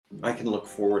I can look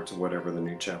forward to whatever the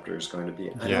new chapter is going to be.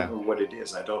 I don't Yeah. know what it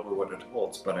is. I don't know what it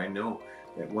holds, but I know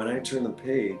that when I turn the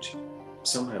page,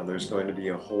 somehow there's going to be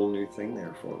a whole new thing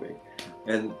there for me.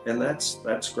 And that's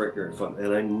great, great fun.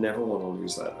 And I never want to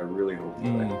lose that. I really hope that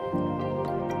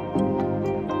I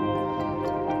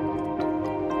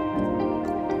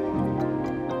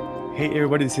Mm. Hey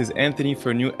everybody, this is Anthony for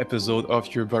a new episode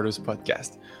of Your Brothers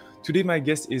podcast. Today my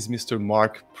guest is Mr.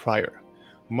 Mark Pryor.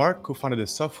 Mark co-founded a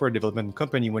software development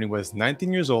company when he was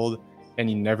 19 years old and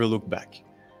he never looked back.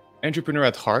 Entrepreneur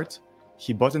at heart,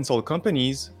 he bought and sold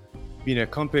companies, being a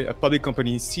public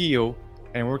company CEO,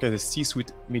 and worked as a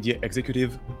C-suite media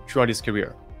executive throughout his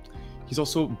career. He's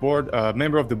also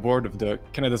member of the board of the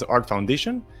Canada's Art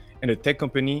Foundation and the tech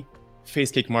company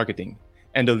Facecake Marketing.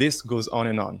 And the list goes on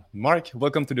and on. Mark,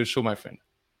 welcome to the show, my friend.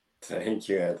 Thank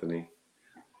you, Anthony.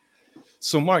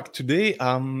 So, Mark, today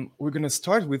we're gonna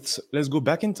start with let's go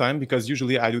back in time because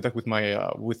usually I do that with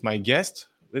my guest.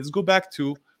 Let's go back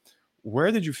to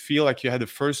where did you feel like you had the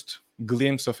first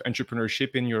glimpse of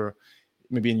entrepreneurship in your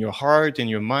maybe in your heart, in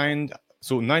your mind?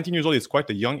 So, 19 years old is quite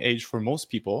a young age for most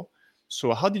people.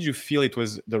 So, how did you feel it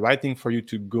was the right thing for you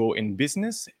to go in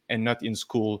business and not in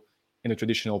school in a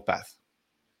traditional path?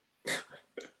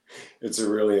 It's a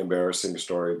really embarrassing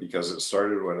story because it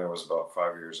started when I was about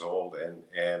 5 years old,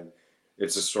 and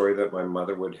it's a story that my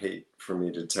mother would hate for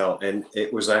me to tell. And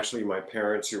it was actually my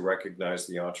parents who recognized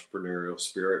the entrepreneurial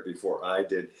spirit before I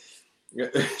did.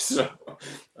 So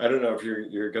I don't know if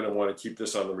you're going to want to keep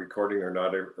this on the recording or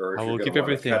not, or I if you're will going keep to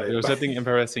want to cut everything. it. There's But nothing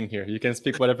embarrassing here. You can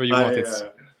speak whatever you want. I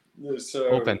It's so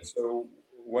open. so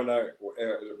when it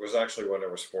was actually when I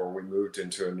was 4, we moved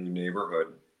into a new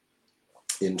neighborhood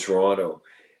in Toronto,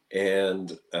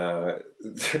 and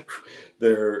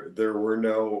there were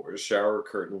no shower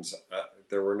curtains.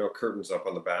 There were no curtains up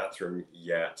on the bathroom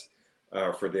yet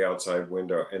for the outside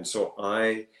window, and so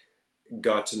I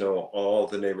got to know all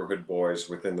the neighborhood boys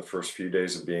within the first few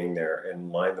days of being there and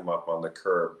line them up on the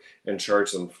curb and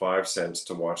charge them 5 cents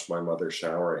to watch my mother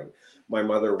showering. My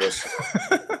mother was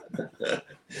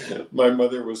my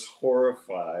mother was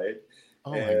horrified,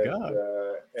 Oh my and God.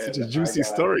 Such and a juicy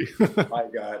story. I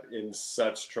got in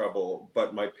such trouble.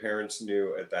 But my parents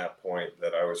knew at that point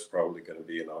that I was probably going to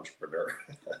be an entrepreneur.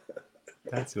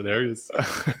 That's hilarious.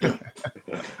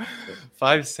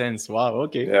 5 cents. Wow.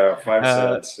 Okay. Yeah, five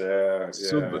Uh, cents. Yeah,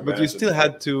 so, yeah. but Imagine that.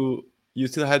 you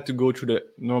still had to go through the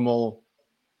normal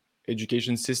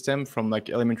education system from like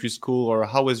elementary school, or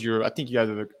how was your? I think you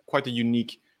had quite a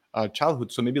unique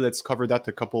childhood. So maybe let's cover that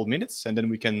a couple of minutes, and then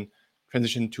we can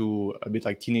transition to a bit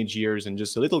like teenage years and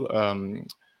just a little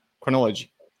chronology.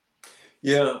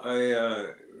 Yeah,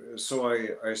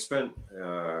 I spent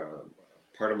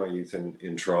part of my youth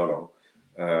in Toronto.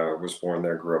 Was born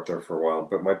there, grew up there for a while.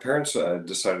 But my parents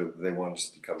decided that they wanted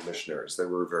to become missionaries. They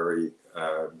were very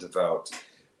devout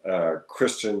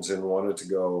Christians and wanted to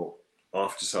go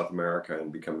off to South America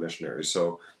and become missionaries.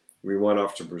 So we went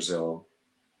off to Brazil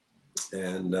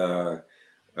and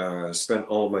spent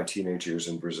all of my teenage years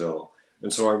in Brazil.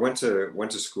 And so I went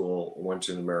to school, went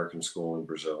to an American school in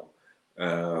Brazil,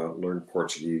 learned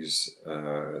Portuguese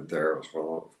there as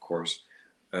well, of course.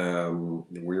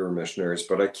 We were missionaries,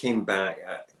 but I came back.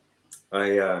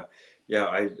 I yeah,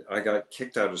 I got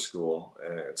kicked out of school.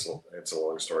 It's a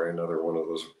long story, another one of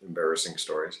those embarrassing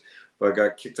stories. But I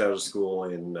got kicked out of school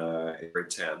in grade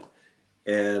 10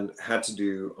 and had to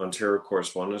do Ontario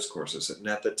correspondence courses. And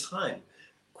at the time,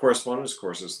 correspondence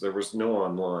courses, there was no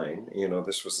online.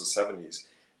 This was the 70s,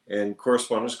 and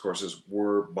correspondence courses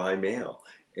were by mail.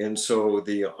 And so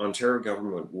the Ontario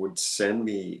government would send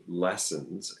me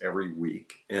lessons every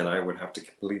week, and I would have to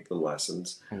complete the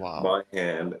lessons Wow. by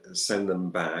hand, send them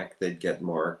back. They'd get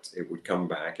marked. It would come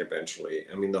back eventually.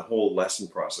 I mean, the whole lesson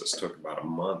process took about a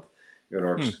month in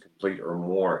order Hmm. to complete or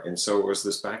more. And so it was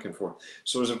this back and forth.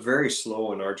 So it was a very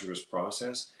slow and arduous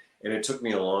process, and it took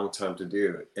me a long time to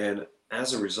do. And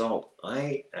as a result,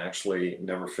 I actually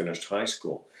never finished high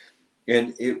school,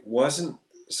 and it wasn't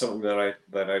something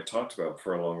that I talked about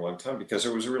for a long, long time because I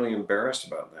was really embarrassed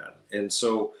about that. And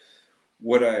so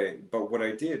what I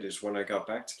did is when I got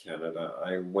back to Canada,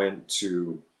 I went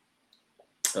to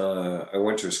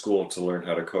a school to learn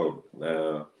how to code.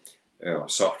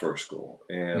 Software school,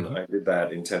 and Hmm. I did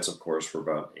that intensive course for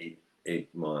about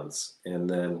eight months, and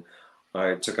then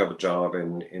I took up a job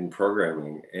in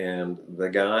programming. And the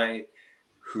guy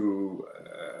who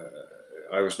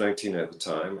I was 19 at the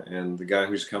time, and the guy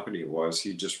whose company it was,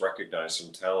 he just recognized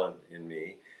some talent in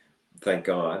me. Thank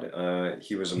God,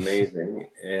 he was amazing,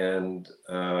 and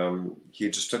he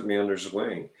just took me under his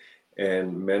wing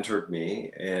and mentored me.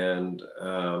 And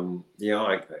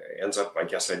I ends up, I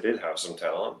guess I did have some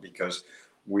talent because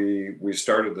we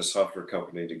started the software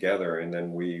company together, and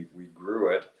then we grew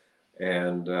it,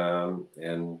 and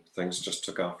things just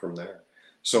took off from there.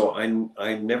 So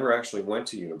I never actually went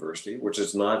to university, which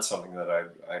is not something that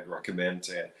I'd recommend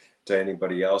to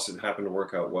anybody else. It happened to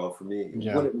work out well for me.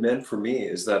 Yeah. What it meant for me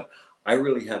is that I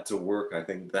really had to work, I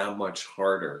think, that much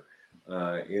harder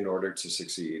in order to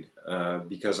succeed,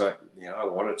 because I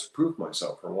wanted to prove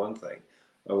myself, for one thing.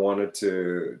 I wanted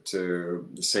to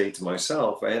say to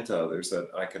myself and to others that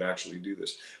I could actually do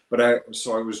this.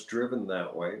 So I was driven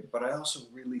that way, but I also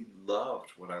really loved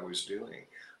what I was doing.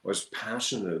 I was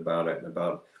passionate about it and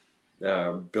about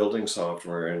building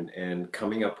software and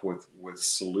coming up with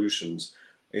solutions,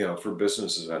 for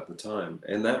businesses at the time,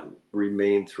 and that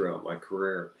remained throughout my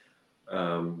career.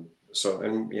 So,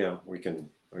 and we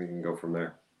can go from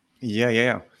there. Yeah,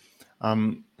 yeah, yeah.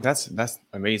 That's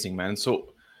amazing, man.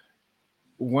 So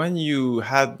when you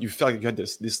felt like you had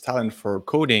this talent for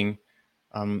coding,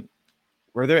 um,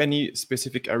 were there any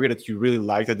specific area that you really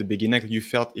liked at the beginning? Like you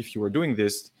felt if you were doing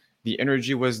this, the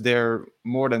energy was there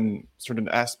more than certain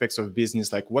aspects of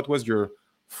business. Like what was your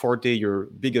forte, your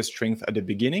biggest strength at the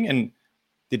beginning, and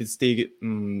did it stay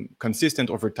consistent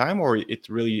over time, or it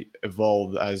really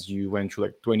evolved as you went through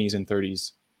like 20s and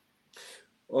 30s?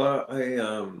 Well,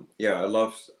 I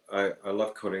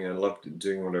love coding. I loved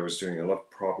doing what I was doing. I love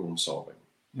problem solving,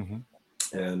 Hmm.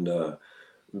 and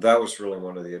that was really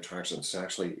one of the attractions to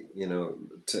actually,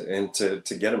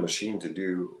 to get a machine to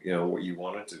do, what you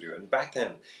wanted to do. And back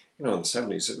then, in the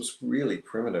 70s, it was really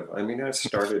primitive. I mean, I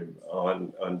started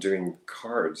on doing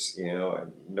cards,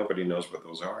 and nobody knows what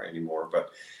those are anymore.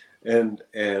 But and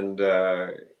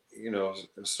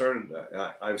started.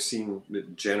 I've seen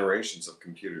generations of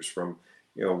computers from,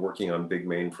 working on big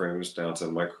mainframes down to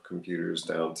microcomputers,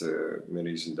 down to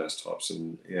minis and desktops,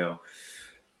 and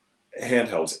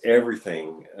handhelds,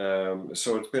 everything.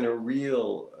 So it's been a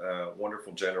real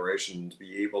wonderful generation to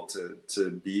be able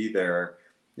to be there,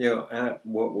 at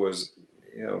what was,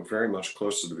 very much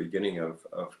close to the beginning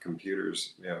of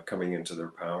computers, coming into their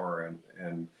power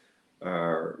and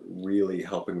really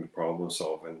helping to problem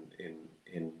solve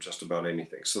in just about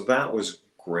anything. So that was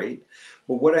great.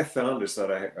 But what I found is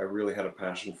that I really had a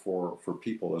passion for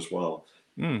people as well,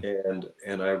 Mm.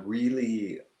 and I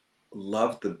really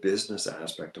loved the business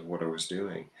aspect of what I was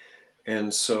doing.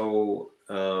 And so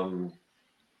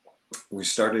we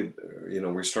started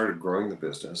growing the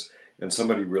business, and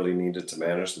somebody really needed to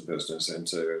manage the business and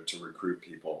to recruit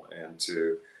people and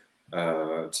to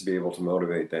be able to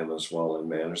motivate them as well and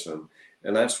manage them.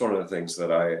 And that's one of the things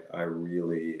that I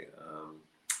really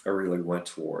went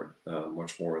toward,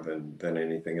 much more than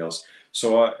anything else.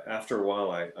 So after a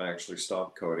while, I actually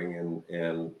stopped coding,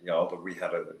 and although we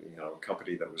had a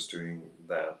company that was doing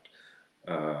that,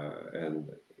 and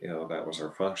that was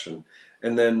our function.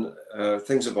 And then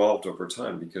things evolved over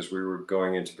time because we were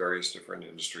going into various different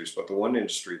industries. But the one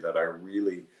industry that I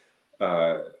really,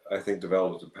 I think,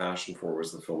 developed a passion for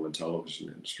was the film and television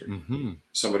industry. Hmm.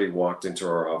 Somebody walked into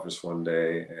our office one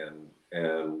day,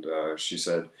 and she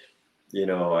said,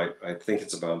 I think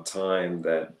it's about time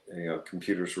that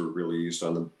computers were really used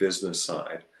on the business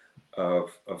side of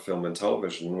film and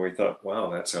television. And we thought, wow,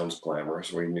 that sounds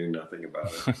glamorous. We knew nothing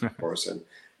about it, of course.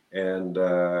 And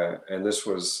this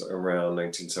was around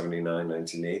 1979,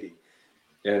 1980.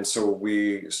 And so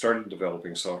we started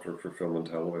developing software for film and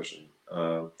television,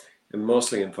 and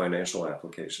mostly in financial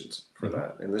applications for Hmm.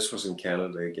 that. And this was in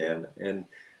Canada again. And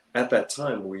at that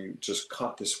time, we just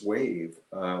caught this wave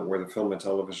where the film and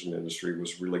television industry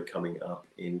was really coming up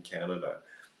in Canada.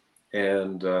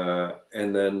 And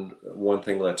then one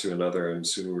thing led to another, and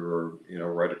soon we were,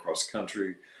 right across the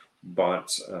country,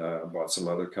 bought some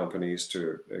other companies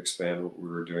to expand what we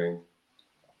were doing.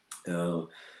 Uh,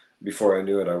 Before I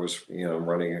knew it, I was,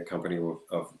 running a company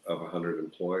of 100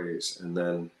 employees, and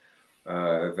then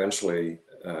eventually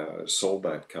sold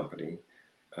that company.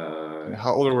 And Uh,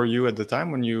 how old were you at the time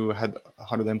when you had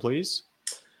 100 employees?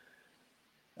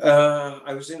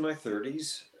 I was in my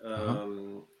 30s, Uh-huh.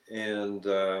 and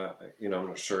I'm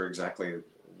not sure exactly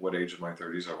what age of my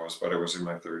 30s I was, but I was in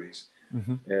my 30s.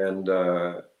 Hmm.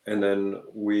 And then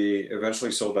we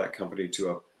eventually sold that company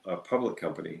to a public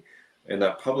company, and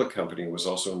that public company was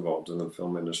also involved in the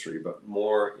film industry, but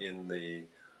more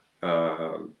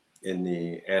uh, in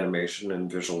the animation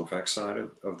and visual effects side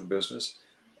of the business.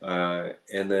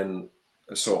 And then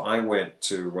so I went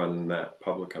to run that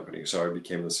public company. So I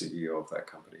became the CEO of that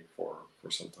company for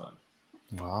some time.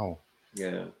 Wow.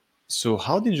 Yeah. So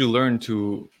how did you learn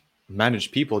to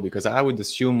manage people? Because I would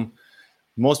assume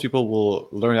most people will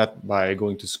learn that by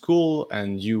going to school,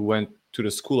 and you went to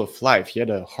the school of life. You had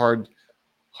a hard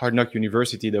knock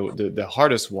university, the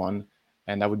hardest one,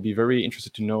 And I would be very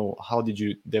interested to know, how did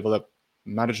you develop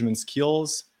management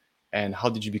skills, and how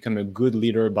did you become a good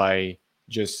leader by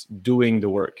just doing the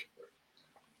work?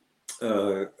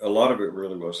 A lot of it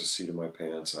really was a seat of my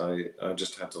pants. I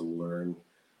just had to learn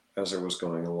as I was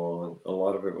going along. A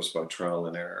lot of it was by trial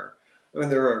and error. I mean,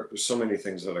 there are so many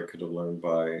things that I could have learned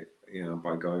by,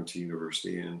 by going to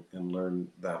university and learn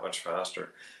that much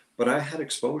faster. But I had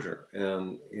exposure,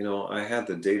 and I had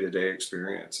the day-to-day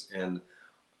experience. And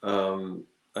um,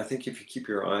 I think if you keep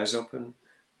your eyes open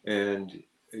and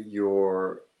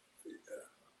your,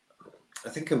 I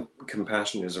think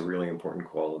compassion is a really important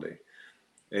quality,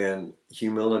 and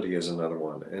humility is another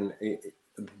one. And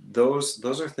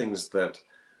those are things that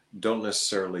don't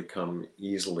necessarily come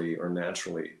easily or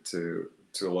naturally to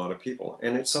a lot of people,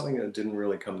 and it's something that didn't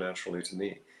really come naturally to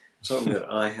me, something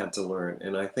that I had to learn.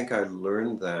 And I think I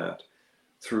learned that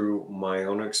through my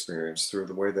own experience, through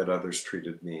the way that others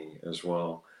treated me as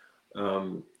well.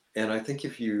 um, and I think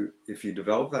if you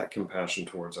develop that compassion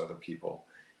towards other people,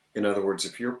 in other words,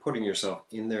 if you're putting yourself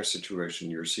in their situation,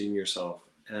 you're seeing yourself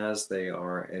as they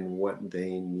are and what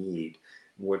they need,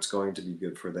 what's going to be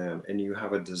good for them, and you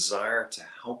have a desire to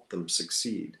help them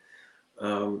succeed,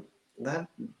 um, that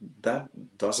that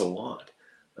does a lot.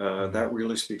 That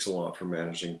really speaks a lot for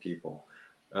managing people.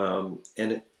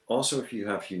 And also, if you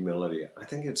have humility, I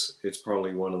think it's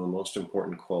probably one of the most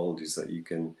important qualities that you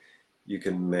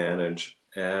can manage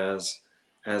as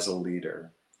a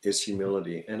leader, is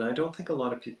humility. And I don't think a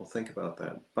lot of people think about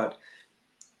that. But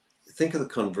think of the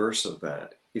converse of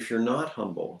that. If you're not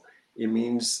humble, it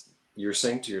means you're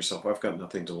saying to yourself, "I've got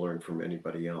nothing to learn from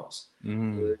anybody else."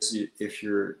 Mm. Whereas if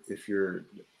you're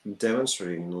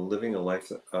demonstrating and living a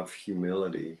life of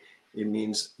humility, it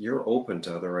means you're open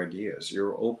to other ideas.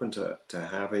 You're open to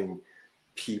having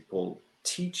people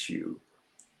teach you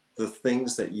the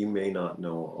things that you may not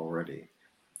know already.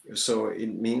 So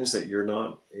it means that you're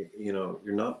not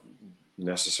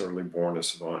necessarily born a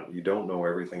savant. You don't know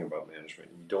everything about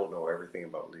management. You don't know everything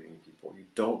about leading people. You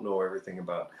don't know everything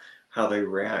about how they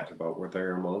react, about what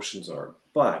their emotions are.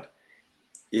 But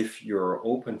if you're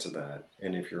open to that,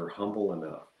 and if you're humble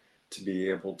enough to be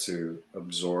able to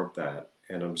absorb that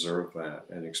and observe that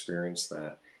and experience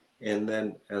that, and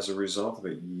then as a result of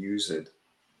it, use it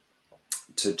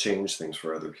to change things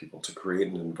for other people, to create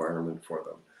an environment for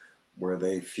them where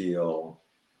they feel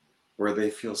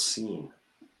seen.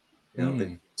 They feel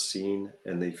Mm. seen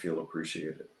and they feel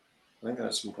appreciated. I think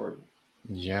that's important.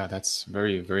 Yeah, that's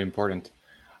very, very important.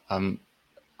 Um,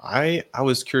 I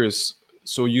was curious.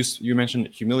 So you mentioned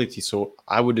humility. So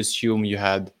I would assume you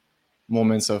had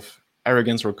moments of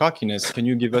arrogance or cockiness. Can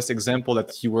you give us example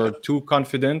that you were too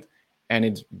confident and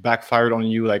it backfired on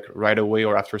you, like right away,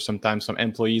 or after some time, some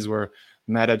employees were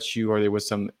mad at you, or there was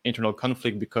some internal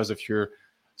conflict because of your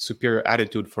superior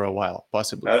attitude for a while,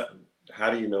 possibly? How,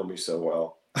 how do you know me so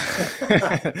well?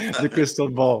 The crystal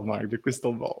ball, Mark, the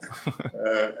crystal ball.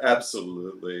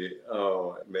 Absolutely.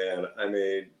 Oh man,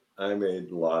 I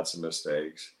made lots of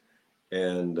mistakes,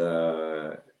 and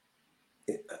I,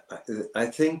 I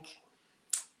think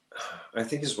I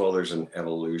think as well there's an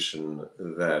evolution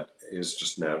that is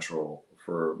just natural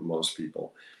for most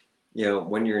people.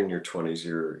 When you're in your 20s,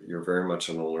 you're very much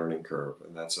on a learning curve,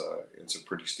 and it's a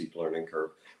pretty steep learning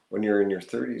curve. When you're in your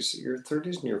 30s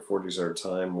and your 40s are a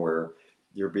time where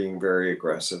you're being very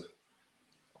aggressive.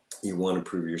 You want to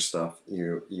prove your stuff.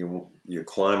 You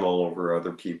climb all over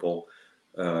other people.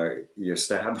 You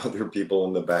stab other people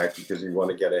in the back because you want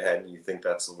to get ahead, and you think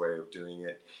that's the way of doing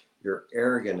it. You're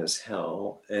arrogant as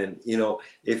hell, and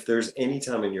if there's any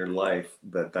time in your life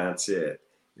that's it,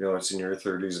 it's in your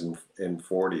 30s and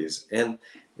 40s. And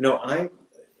I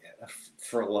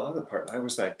for a lot of the part, I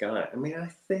was that guy. I mean, I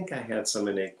think I had some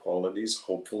innate qualities,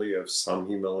 hopefully, of some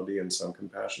humility and some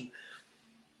compassion.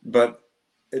 But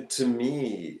to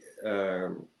me,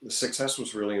 success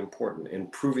was really important,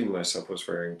 and proving myself was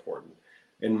very important,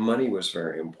 and money was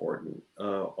very important.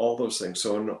 All those things.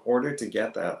 So in order to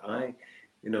get that, I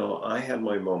had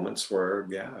my moments where,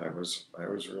 yeah, I was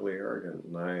really arrogant,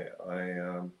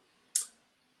 and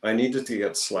I needed to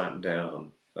get slapped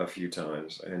down a few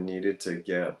times, and needed to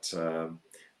get to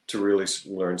really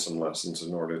learn some lessons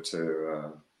in order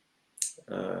to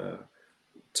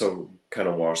kind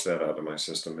of wash that out of my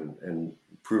system, and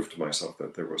prove to myself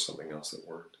that there was something else that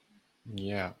worked.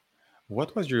 Yeah.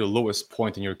 What was your lowest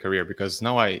point in your career? Because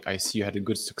now I see you had a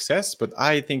good success, but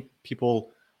I think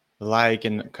people like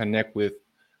and connect with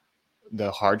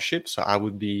the hardship. So I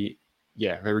would be,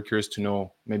 yeah, very curious to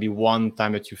know maybe one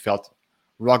time that you felt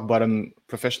rock bottom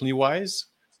professionally wise.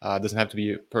 Doesn't have to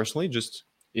be personally, just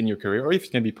in your career, or if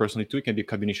it can be personally too, it can be a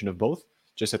combination of both.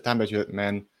 Just a time that you,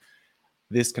 man,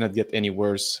 this cannot get any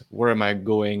worse. Where am I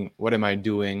going? What am I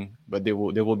doing? But there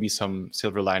will be some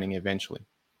silver lining eventually.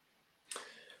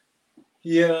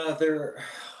 Yeah,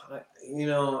 you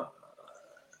know,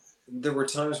 there were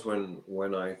times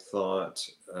when I thought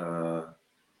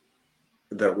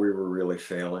that we were really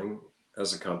failing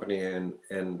as a company,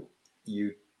 and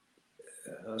you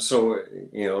so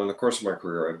in the course of my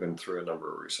career, I've been through a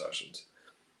number of recessions,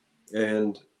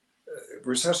 and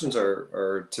recessions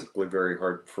are typically very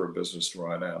hard for a business to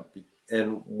ride out.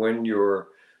 And when you're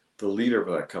the leader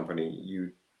of that company,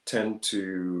 you tend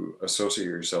to associate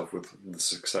yourself with the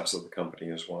success of the company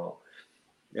as well.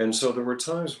 And so there were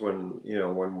times when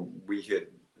we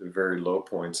hit very low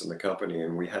points in the company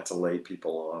and we had to lay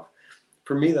people off.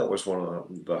 For me, that was one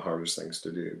of the hardest things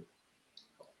to do.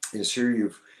 Is here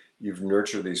you've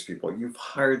nurtured these people, you've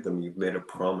hired them, you've made a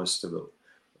promise to them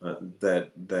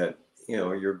that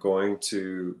you're going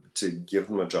to give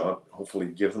them a job, hopefully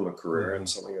give them a career and Mhm.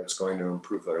 something that's going to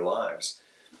improve their lives,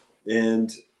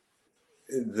 and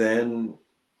then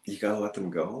you got to let them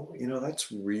go.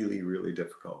 That's really, really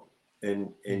difficult,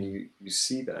 and Mm. you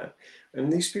see that,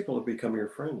 and these people have become your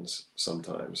friends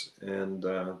sometimes, and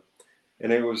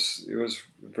it was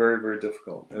very, very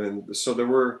difficult. And so there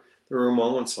were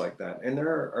moments like that, and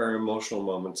there are emotional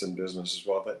moments in business as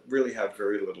well that really have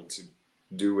very little to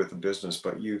do with the business,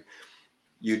 but you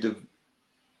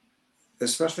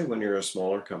especially when you're a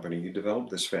smaller company, you develop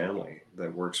this family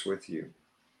that works with you.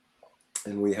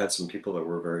 And we had some people that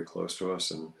were very close to us,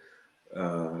 and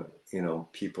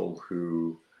people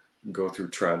who go through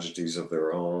tragedies of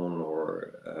their own,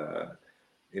 or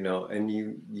and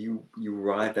you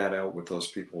ride that out with those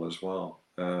people as well.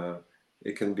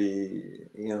 It can be,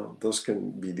 those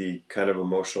can be the kind of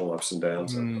emotional ups and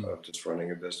downs Mm. of just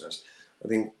running a business. I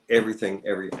think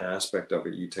every aspect of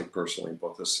it you take personally,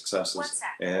 both the successes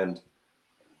and,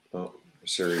 oh,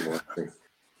 Siri wants to,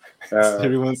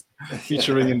 Everyone's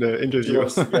featuring in the she interview.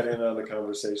 wants to get in on the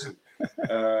conversation.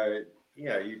 Uh,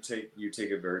 yeah, you take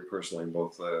it very personally,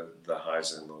 both the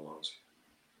highs and the lows.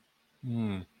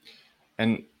 Mm.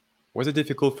 And was it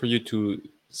difficult for you to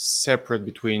separate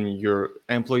between your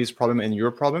employees' problem and your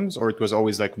problems, or it was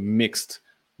always like mixed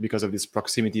because of this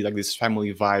proximity, like this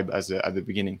family vibe at the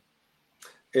beginning?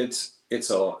 It's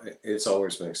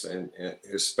always mixed, and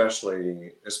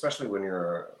especially when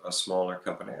you're a smaller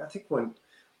company. I think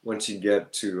once you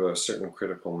get to a certain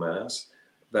critical mass,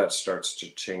 that starts to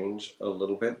change a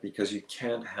little bit, because you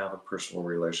can't have a personal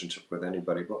relationship with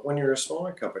anybody. But when you're a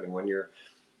smaller company, when you're,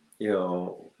 you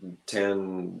know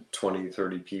 10, 20,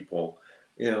 30 people,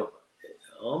 you know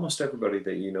almost everybody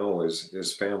that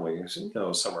is family.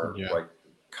 Some are Yeah. like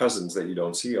cousins that you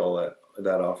don't see all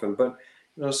that often, but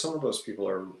some of those people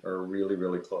are really,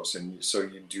 really close, and so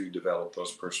you do develop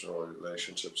those personal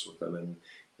relationships with them,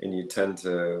 and you tend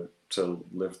to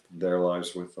live their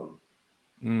lives with them.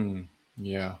 Mm.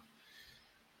 Yeah.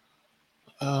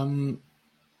 Um,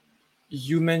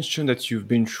 you mentioned that you've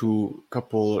been through a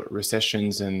couple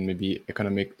recessions and maybe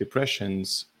economic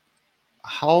depressions.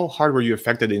 How hard were you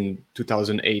affected in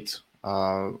 2008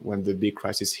 when the big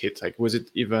crisis hit? Like, was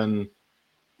it even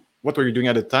what were you doing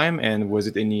at the time, and was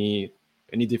it any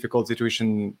difficult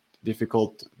situation,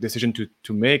 difficult decision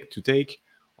to make to take,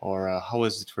 or how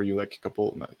was it for you? Like a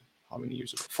couple, how many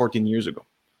years ago? 14 years ago.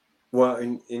 Well,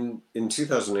 in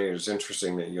 2008, it's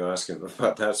interesting that you ask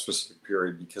about that specific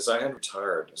period, because I had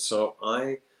retired. So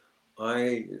I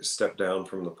stepped down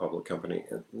from the public company,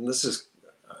 and this is,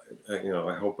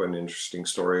 I hope, an interesting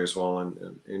story as well, and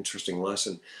an interesting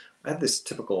lesson. I had this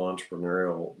typical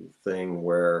entrepreneurial thing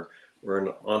where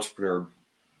an entrepreneur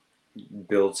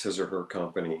builds his or her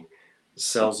company,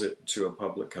 sells it to a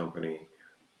public company,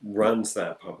 runs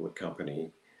that public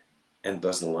company, and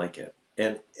doesn't like it.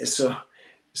 And so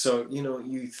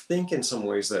you think in some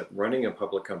ways that running a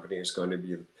public company is going to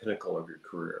be the pinnacle of your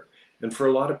career. And for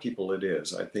a lot of people it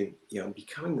is. I think,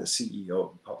 becoming the CEO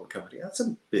of a public company, that's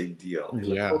a big deal. In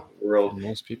the Yeah, corporate for world,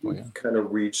 most people, yeah, you've kind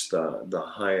of reached the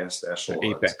highest the echelons.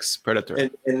 apex predator.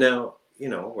 And now,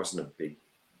 it wasn't a big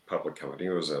public company.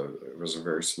 It was a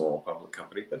very small public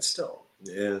company, but still,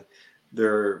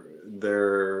 there's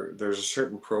a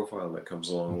certain profile that comes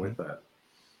along Mhm. with that.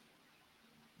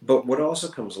 But what also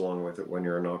comes along with it when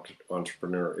you're an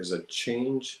entrepreneur is a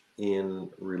change in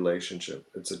relationship.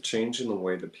 It's a change in the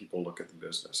way that people look at the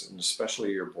business, and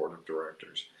especially your board of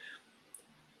directors.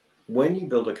 When you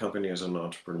build a company as an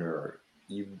entrepreneur,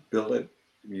 you build it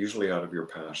usually out of your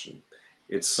passion.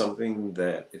 It's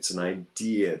an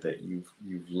idea that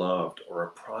you've loved, or a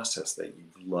process that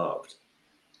you've loved,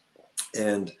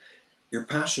 and you're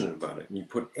passionate about it, and you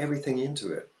put everything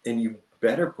into it, and you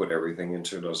better put everything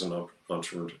into it as an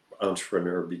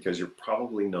entrepreneur because you're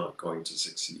probably not going to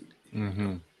succeed.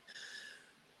 Mm-hmm.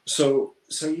 So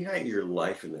you got your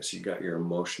life in this, you got your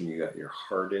emotion, you got your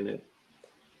heart in it.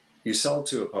 You sell it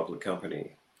to a public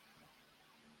company,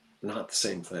 not the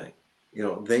same thing.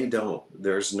 They don't.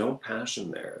 There's no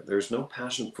passion there. There's no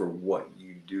passion for what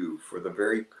you do, for the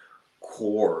very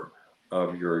core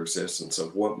of your existence,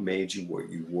 of what made you what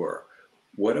you were.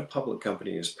 What a public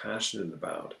company is passionate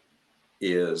about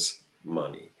is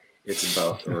money. It's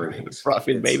about earnings.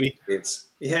 Profit, baby. It's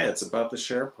about the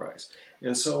share price.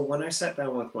 And so when I sat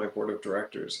down with my board of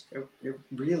directors, it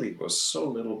really was so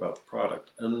little about the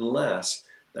product, unless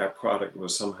that product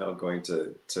was somehow going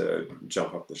to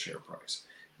jump up the share price.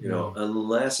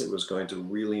 Unless it was going to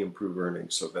really improve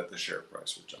earnings so that the share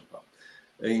price would jump up.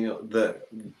 And, the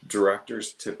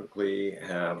directors typically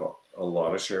have a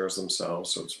lot of shares themselves,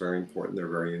 so it's very important. They're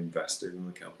very invested in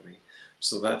the company.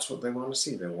 So that's what they want to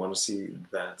see. They want to see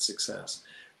that success.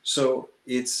 So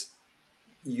it's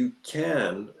not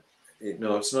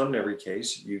in every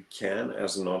case. You can,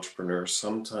 as an entrepreneur,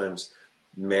 sometimes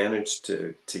manage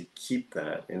to keep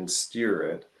that and steer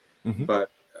it. Mm-hmm.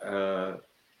 But I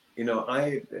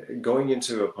going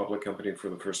into a public company for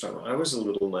the first time, I was a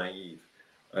little naive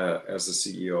as the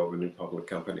CEO of a new public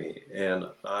company, and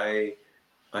I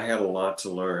had a lot to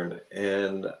learn,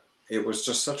 and it was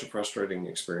just such a frustrating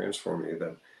experience for me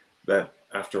that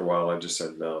after a while I just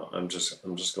said, no, I'm just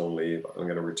going to leave. I'm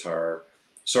going to retire.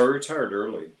 So I retired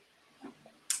early.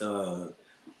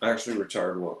 I actually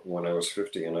retired when I was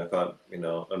 50, and I thought,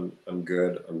 I'm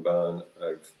good. I'm done.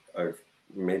 I've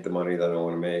made the money that I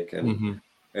want to make, and Mm-hmm.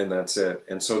 and that's it.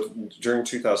 And so during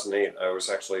 2008, I was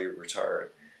actually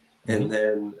retired, and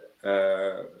then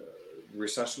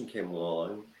recession came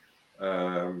along.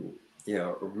 A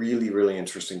really, really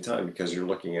interesting time, because you're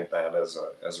looking at that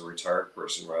as a retired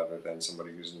person rather than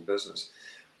somebody who's in business.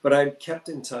 But I kept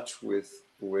in touch with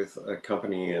a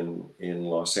company in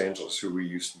Los Angeles who we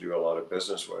used to do a lot of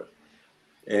business with,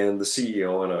 and the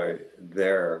CEO and I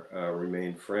there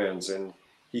remained friends. And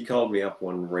he called me up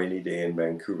one rainy day in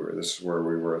Vancouver. This is where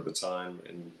we were at the time,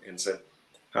 and said,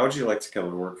 "How would you like to come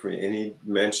and work for me?" And he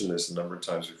mentioned this a number of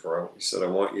times before. He said, "I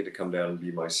want you to come down and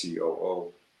be my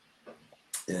COO."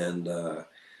 And it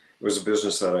was a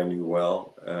business that I knew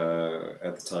well.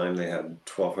 At the time, they had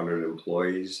 1,200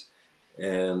 employees,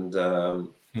 and I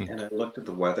looked at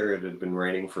the weather. It had been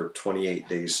raining for 28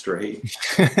 days straight.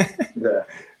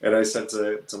 And I said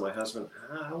to my husband,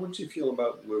 "How would you feel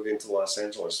about moving to Los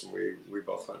Angeles?" And we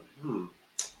both went,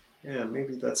 yeah,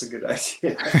 maybe that's a good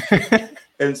idea.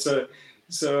 And so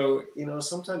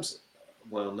sometimes,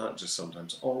 well, not just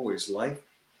sometimes, always, life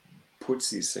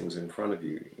puts these things in front of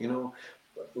you.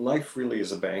 Life really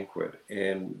is a banquet,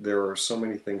 and there are so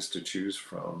many things to choose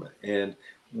from. And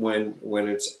when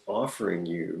it's offering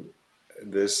you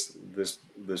this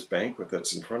banquet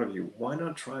that's in front of you, why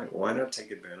not try it? Why not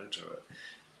take advantage of it?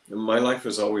 And my life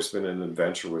has always been an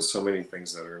adventure with so many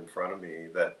things that are in front of me,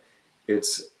 that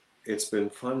it's been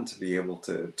fun to be able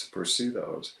to pursue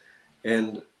those.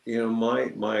 And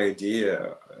my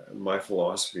idea, my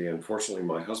philosophy, and fortunately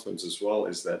my husband's as well,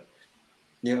 is that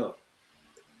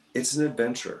it's an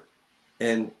adventure,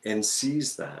 and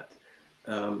seize that.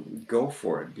 Go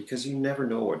for it, because you never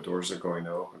know what doors are going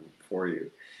to open for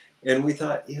you. And we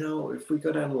thought, if we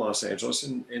go down to Los Angeles,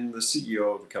 and the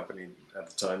CEO of the company at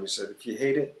the time, he said, if you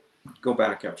hate it, go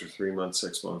back after 3 months,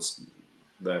 6 months,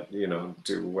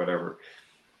 do whatever.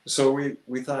 So we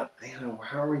thought,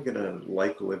 how are we going to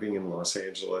like living in Los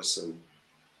Angeles, and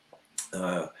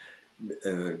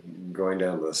going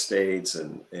down to the States,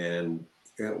 and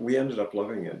we ended up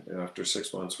loving it. And after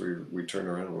 6 months, we turned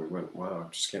around and we went, wow, I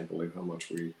just can't believe how much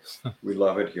we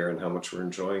love it here and how much we're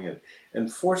enjoying it.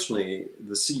 And fortunately,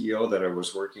 the CEO that I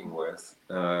was working with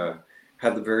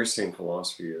had the very same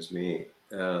philosophy as me,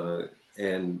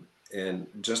 and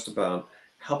just about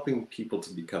helping people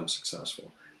to become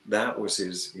successful. That was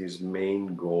his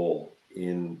main goal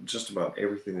in just about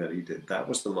everything that he did. That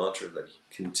was the mantra that he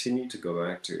continued to go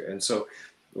back to. And so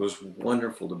it was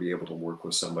wonderful to be able to work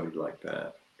with somebody like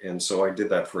that. And so I did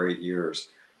that for 8 years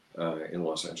in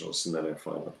Los Angeles, and then I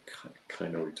finally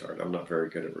kind of retired. I'm not very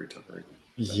good at retiring.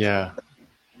 Yeah.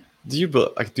 Do you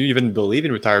even believe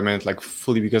in retirement, like,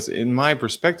 fully? Because in my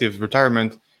perspective,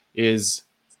 retirement is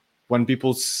when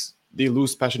they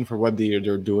lose passion for what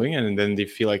they're doing, and then they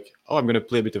feel like, oh, I'm going to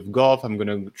play a bit of golf, I'm going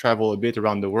to travel a bit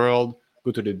around the world,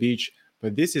 go to the beach.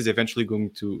 But this is eventually going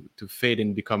to fade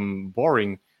and become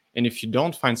boring. And if you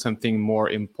don't find something more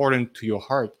important to your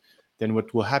heart, then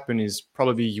what will happen is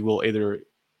probably you will either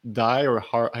die or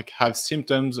have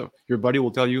symptoms. Your body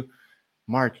will tell you,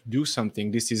 Mark, do something.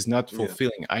 This is not Yeah.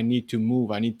 fulfilling. I need to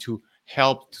move. I need to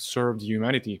help to serve the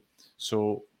humanity.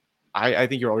 So I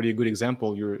think you're already a good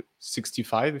example. You're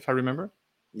 65, if I remember,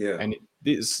 Yeah. and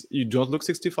this you don't look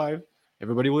 65.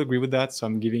 Everybody will agree with that. So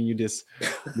I'm giving you this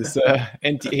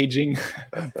anti-aging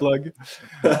plug.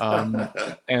 Um,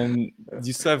 and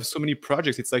you still have so many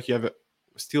projects. It's like you have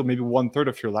still maybe 1/3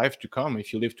 of your life to come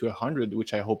if you live to 100,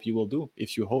 which I hope you will do.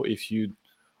 If you,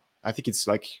 I think it's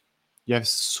like you have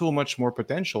so much more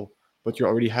potential, but you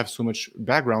already have so much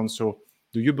background. So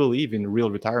do you believe in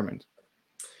real retirement?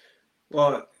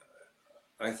 Well,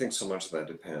 I think so much of that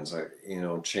depends.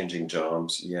 Changing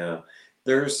jobs. Yeah,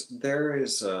 there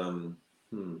is.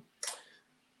 Hmm,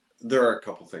 there are a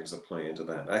couple things that play into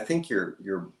that. I think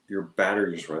your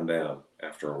batteries run down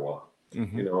after a while.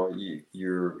 Hmm.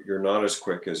 You're not as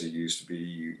quick as you used to be.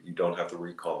 You don't have the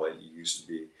recall that you used to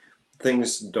be.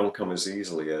 Things don't come as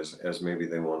easily as maybe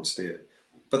they once did.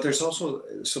 But there's also,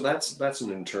 so that's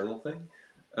an internal thing.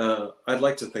 I'd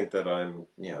like to think that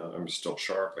I'm still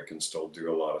sharp. I can still do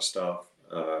a lot of stuff.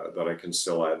 That I can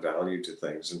still add value to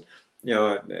things. And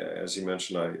as you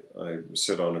mentioned, I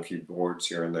sit on a few boards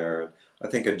here and there. I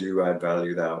think I do add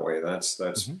value that way. That's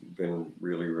Hmm. been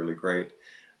really, really great.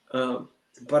 Um,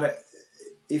 but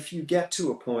if you get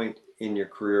to a point in your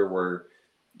career where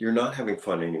you're not having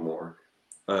fun anymore,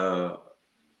 uh,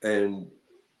 and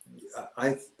I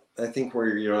I think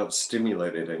where you're not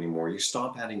stimulated anymore, you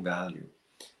stop adding value.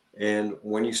 And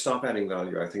when you stop adding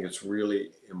value, I think it's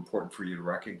really important for you to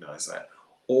recognize that.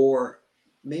 Or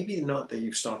maybe not that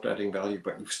you've stopped adding value,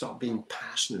 but you've stopped being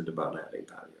passionate about adding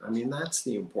value. I mean, that's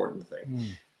the important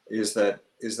thing is that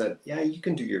yeah, you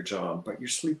can do your job, but you're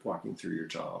sleepwalking through your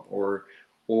job, or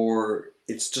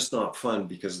it's just not fun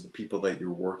because of the people that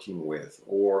you're working with,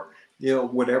 or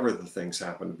whatever the things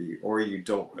happen to be, or you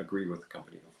don't agree with the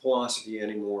company philosophy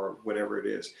anymore, whatever it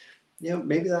is.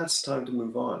 Maybe that's time to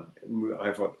move on.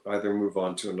 I've either move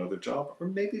on to another job, or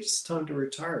maybe it's time to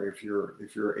retire if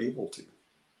you're able to.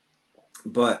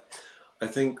 But I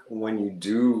think when you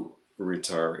do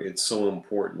retire, it's so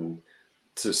important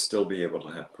to still be able to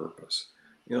have purpose.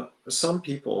 Some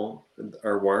people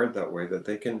are wired that way that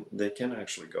they can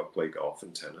actually go play golf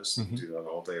and tennis and Hmm. do that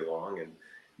all day long and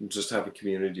just have a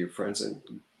community of friends, and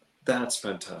that's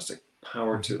fantastic.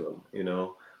 Power to Hmm.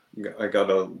 them. I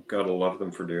gotta love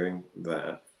them for doing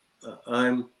that.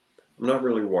 I'm not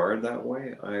really wired that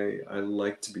way. I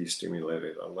like to be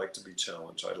stimulated. I like to be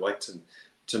challenged. I like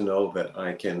to know that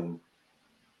I can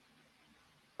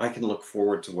look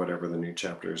forward to whatever the new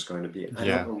chapter is going to be. I don't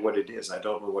Yeah. know what it is. I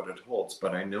don't know what it holds,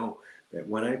 but I know that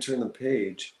when I turn the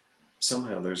page,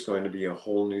 somehow there's going to be a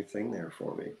whole new thing there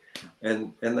for me,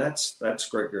 and that's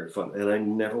great, great fun. And I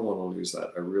never want to lose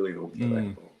that. I really hope that I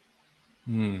Mm. don't.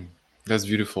 Mm. That's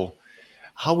beautiful.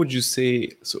 How would you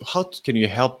say, so can you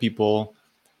help people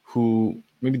who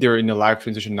maybe they're in a life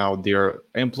transition now, they're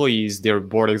employees, they're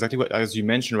bored, exactly what as you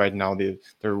mentioned right now,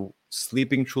 they're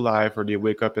sleeping through life, or they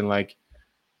wake up and like,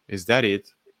 is that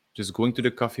it? Just going to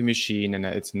the coffee machine and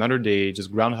it's another day,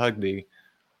 just groundhog day.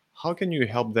 How can you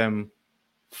help them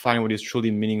find what is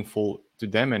truly meaningful to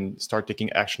them and start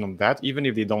taking action on that, even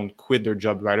if they don't quit their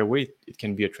job right away? It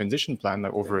can be a transition plan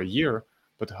like over Yeah. a year,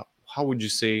 but how would you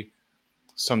say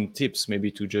some tips maybe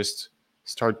to just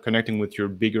start connecting with your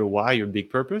bigger why, your big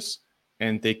purpose,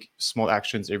 and take small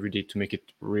actions every day to make it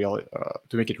real,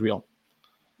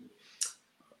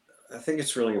 I think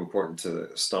it's really important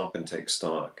to stop and take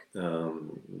stock.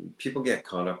 People get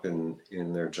caught up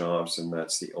in their jobs, and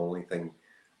that's the only thing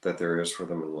that there is for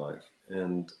them in life.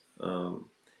 And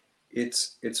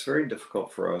it's very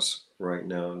difficult for us right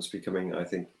now. It's becoming, I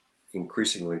think,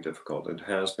 increasingly difficult. It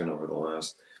has been over the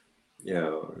last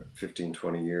 15,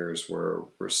 20 years, where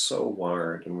we're so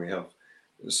wired and we have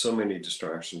so many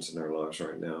distractions in our lives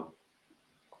right now.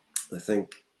 I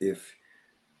think if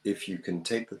you can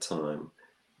take the time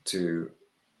to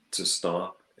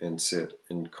stop and sit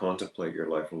and contemplate your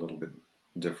life a little bit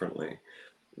differently.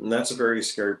 And that's a very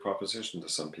scary proposition to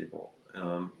some people.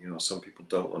 Some people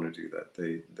don't want to do that.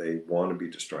 They want to be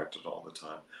distracted all the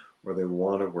time, or they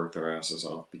want to work their asses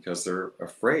off because they're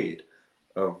afraid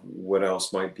of what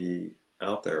else might be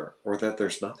out there, or that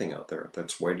there's nothing out there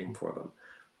that's waiting for them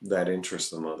that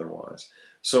interests them otherwise.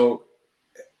 So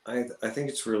I think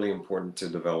it's really important to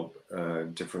develop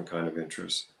different kind of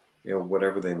interests,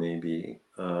 whatever they may be.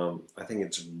 I think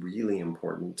it's really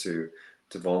important to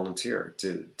volunteer,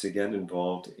 to get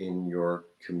involved in your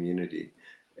community,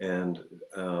 and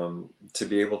to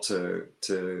be able to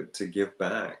give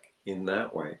back in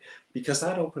that way, because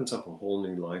that opens up a whole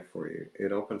new life for you.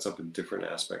 It opens up a different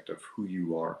aspect of who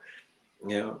you are.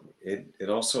 It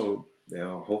also,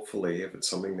 hopefully, if it's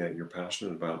something that you're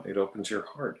passionate about, it opens your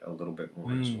heart a little bit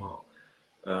more as Mm. well.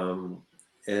 Um,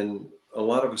 and a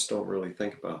lot of us don't really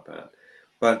think about that.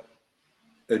 But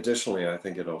additionally, I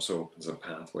think it also opens a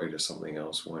pathway to something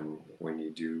else when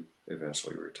you do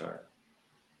eventually retire.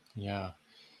 Yeah.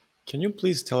 Can you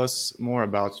please tell us more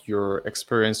about your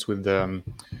experience with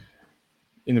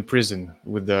in the prison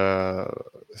with the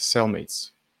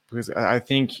cellmates? Because I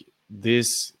think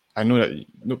this, I know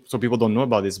that some people don't know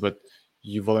about this, but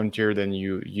you volunteered and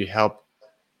you help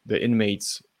the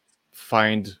inmates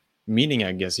find meaning,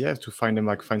 I guess. Yeah, to find them,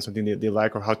 like find something they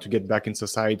like, or how to get back in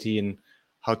society and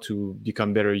how to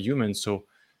become better humans. So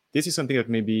this is something that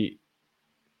may be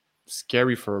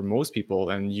scary for most people,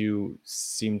 and you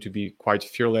seem to be quite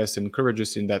fearless and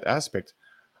courageous in that aspect.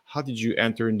 How did you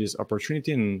enter in this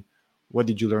opportunity, and what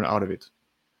did you learn out of it?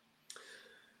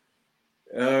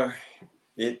 Uh,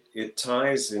 it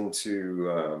ties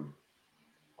into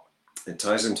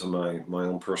my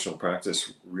own personal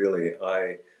practice. Really,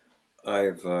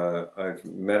 I've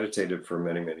meditated for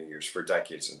many years, for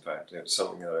decades. In fact, it's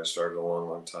something that I started a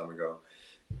long time ago.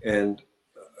 And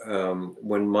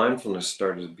when mindfulness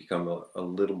started to become a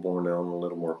little more known, a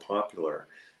little more popular,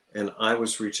 and I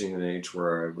was reaching an age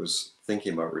where I was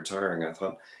thinking about retiring, I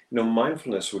thought,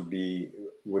 mindfulness would be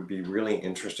really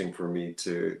interesting for me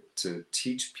to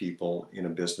teach people in a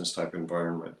business type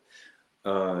environment.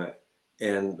 Uh,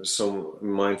 and so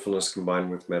mindfulness combined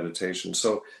with meditation.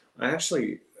 So I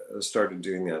actually started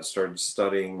doing that, started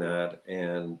studying that,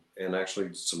 and actually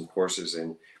did some courses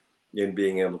in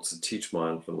being able to teach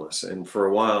mindfulness. And for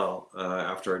a while,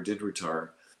 after I did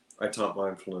retire, I taught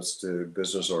mindfulness to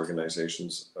business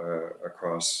organizations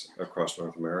across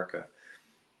North America.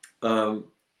 Um,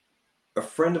 a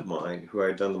friend of mine who I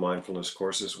had done the mindfulness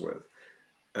courses with,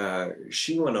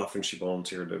 she went off and she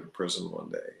volunteered at a prison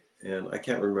one day, and I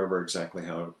can't remember exactly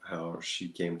how she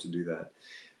came to do that,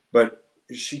 but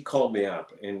she called me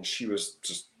up and she was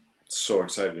just so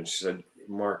excited. And she said,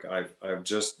 "Mark, I've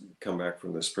just come back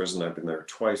from this prison. I've been there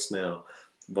twice now,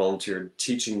 volunteered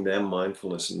teaching them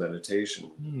mindfulness and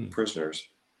meditation, the Hmm. prisoners.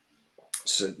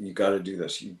 Said, you got to do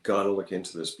this. You got to look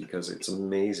into this because it's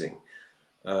amazing."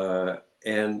 Uh,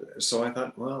 and so I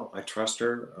thought, well, I trust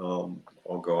her. I'll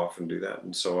go off and do that.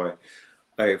 And so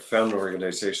I found an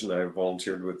organization. I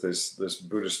volunteered with this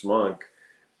Buddhist monk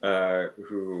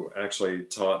who actually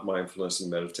taught mindfulness and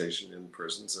meditation in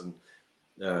prisons. And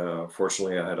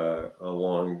fortunately, I had a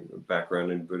long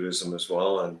background in Buddhism as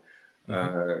well. And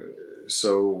Mhm.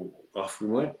 so off we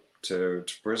went to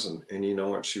prison. And you know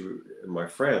what? My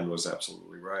friend was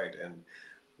absolutely right. And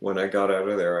when I got out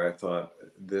of there, I thought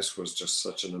this was just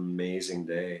such an amazing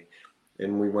day.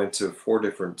 And we went to four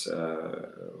different,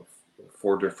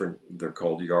 they're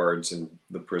called yards in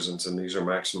the prisons. And these are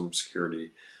maximum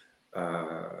security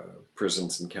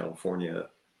prisons in California,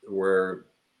 where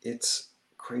it's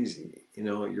crazy.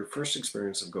 Your first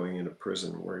experience of going into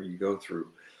prison, where you go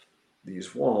through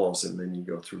these walls, and then you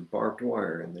go through barbed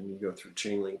wire, and then you go through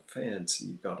chain link fence, and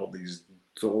you've got all these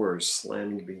doors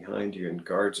slamming behind you, and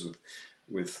guards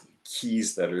with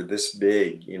keys that are this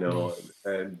big,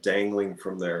 dangling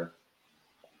from their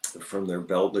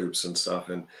belt loops and stuff,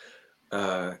 and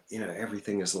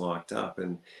everything is locked up,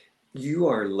 and you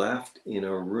are left in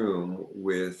a room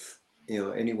with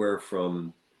anywhere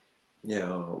from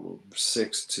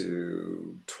 6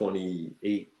 to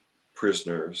 28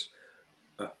 prisoners,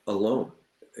 alone,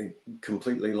 uh,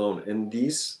 completely alone. And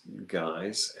these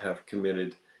guys have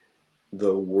committed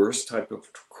the worst type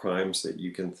of crimes that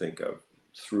you can think of,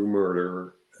 through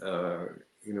murder,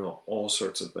 all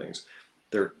sorts of things.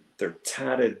 They're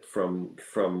tatted from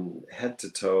head to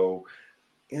toe.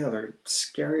 They're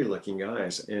scary looking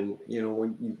guys. And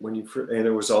and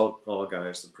it was all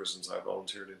guys, the prisons I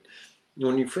volunteered in.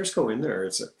 When you first go in there,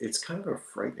 it's kind of a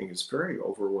frightening, it's a very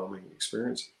overwhelming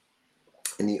experience.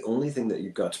 And the only thing that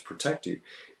you've got to protect you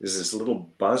is this little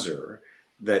buzzer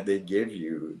that they give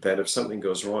you, that if something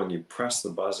goes wrong, you press the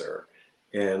buzzer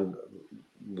and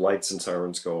lights and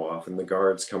sirens go off and the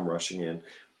guards come rushing in.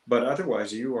 But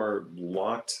otherwise, you are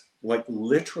locked, like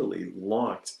literally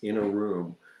locked in a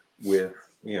room with,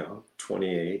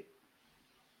 28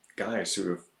 guys who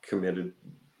have committed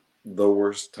the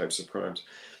worst types of crimes.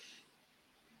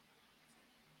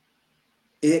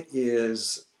 It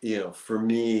is, for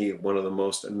me, one of the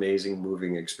most amazing,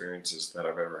 moving experiences that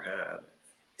I've ever had.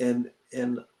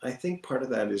 And I think part of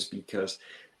that is because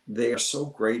they are so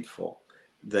grateful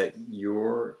that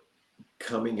you're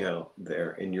coming out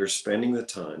there and you're spending the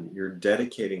time, you're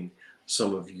dedicating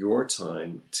some of your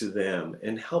time to them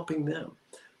and helping them.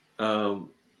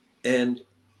 And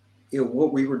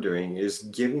what we were doing is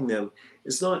giving them,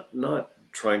 it's not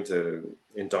trying to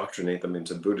indoctrinate them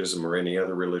into Buddhism or any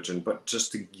other religion, but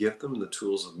just to give them the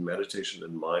tools of meditation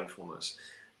and mindfulness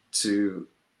to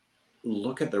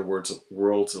look at their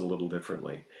worlds a little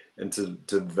differently and to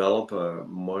develop a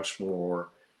much more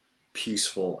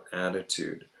peaceful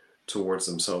attitude towards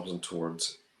themselves and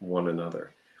towards one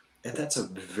another. And that's a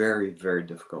very, very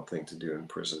difficult thing to do in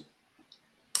prison.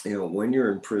 You know, when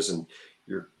you're in prison,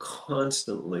 you're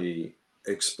constantly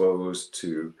exposed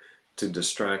to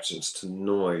distractions, to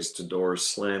noise, to doors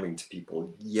slamming, to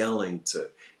people yelling,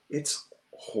 to it's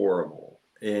horrible.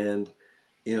 And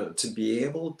you know, to be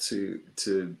able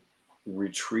to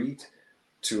retreat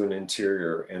to an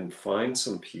interior and find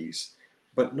some peace,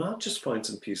 but not just find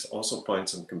some peace, also find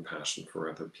some compassion for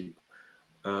other people.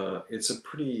 It's a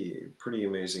pretty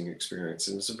amazing experience,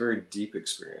 and it's a very deep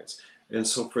experience. And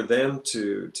so for them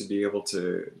to be able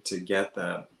to get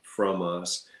that from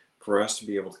us, for us to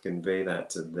be able to convey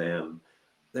that to them,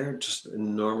 they're just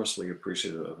enormously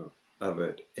appreciative of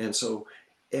it. And so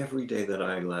every day that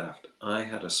I left, I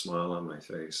had a smile on my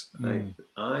face.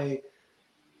 I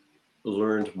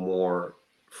learned more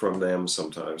from them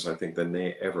sometimes, I think, than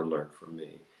they ever learned from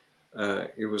me.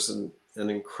 It was an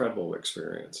incredible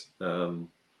experience. The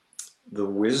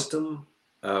wisdom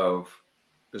of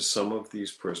some of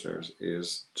these prisoners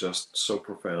is just so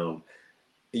profound.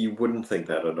 You wouldn't think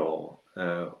that at all.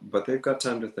 But they've got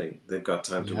time to think, they've got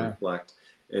time to reflect.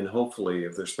 And hopefully,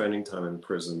 if they're spending time in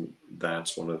prison,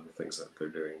 that's one of the things that they're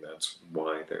doing. That's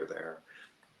why they're there.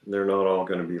 They're not all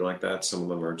going to be like that. Some of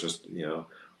them are just, you know,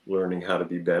 learning how to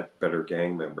be better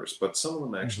gang members. But some of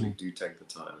them actually do take the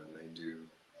time, and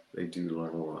they do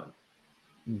learn a lot.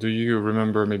 Do you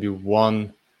remember maybe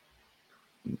one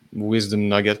wisdom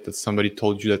nugget that somebody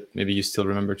told you that maybe you still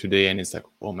remember today, and it's like,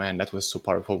 oh man, that was so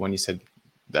powerful when you said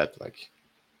that like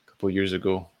a couple of years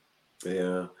ago?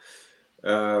 Yeah.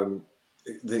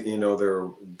 You know,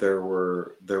 there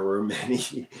were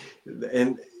many,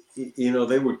 and you know,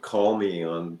 they would call me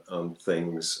on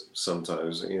things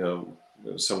sometimes. You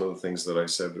know, some of the things that I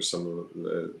said or some of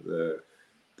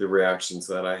the reactions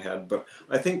that I had. But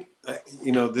I think,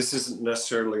 you know, this isn't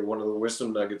necessarily one of the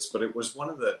wisdom nuggets, but it was one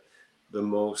of the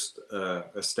most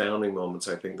astounding moments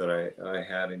I think that I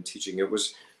had in teaching. It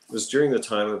was during the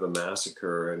time of the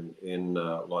massacre in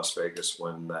Las Vegas,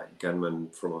 when that gunman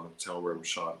from a hotel room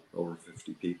shot over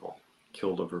 50 people,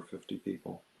 killed over 50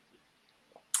 people.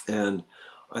 And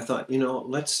I thought, you know,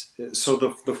 so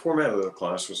the format of the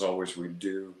class was always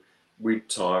we'd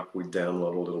talk, we'd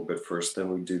download a little bit first,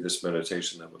 then we'd do this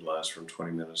meditation that would last from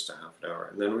 20 minutes to half an hour,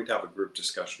 and then we'd have a group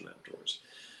discussion afterwards.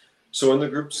 So in the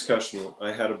group discussion,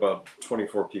 I had about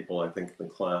 24 people, I think, in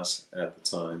the class at the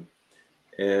time.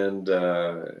 And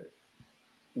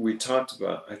we talked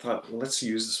about, I thought, well, let's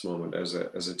use this moment as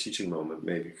a teaching moment,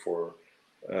 maybe for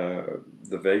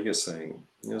the Vegas thing.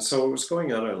 You know, so it was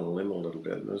going out on a limb a little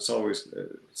bit, and it's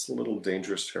a little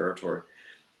dangerous territory.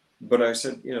 But I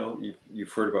said, you know,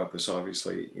 you've heard about this,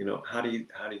 obviously. You know, how do you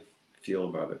feel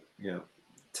about it? You know,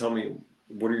 tell me,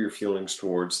 what are your feelings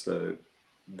towards the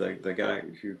guy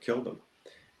who killed him?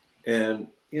 And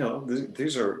you know,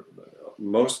 these are,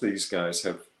 most of these guys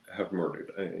have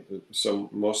murdered. So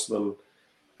most of them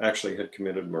actually had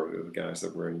committed murder, the guys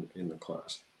that were in the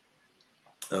class.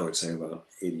 I would say about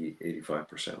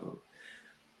 85% of them.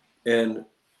 And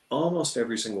almost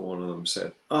every single one of them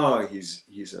said, oh, he's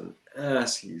an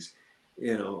ass, he's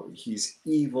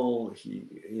evil,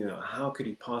 you know, how could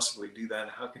he possibly do that?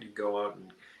 How could he go out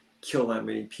and kill that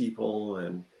many people?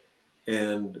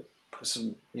 And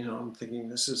so, you know, I'm thinking,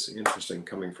 this is interesting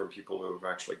coming from people who have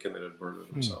actually committed murder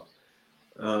themselves.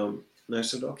 And I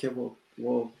said, okay,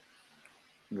 well,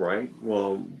 right,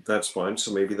 well, that's fine.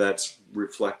 So maybe that's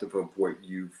reflective of what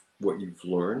you've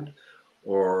learned,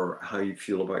 or how you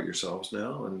feel about yourselves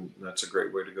now, and that's a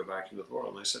great way to go back into the world.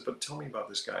 And I said, but tell me about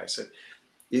this guy. I said,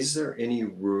 is there any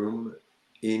room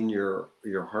in your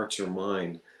hearts or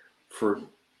mind for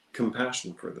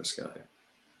compassion for this guy?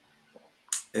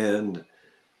 And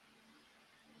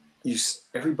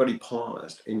everybody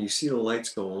paused, and you see the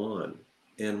lights go on,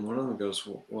 and one of them goes,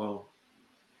 well,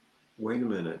 wait a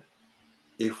minute.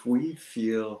 If we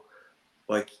feel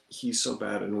like he's so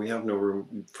bad and we have no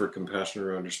room for compassion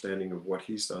or understanding of what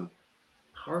he's done,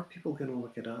 how are people going to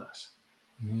look at us?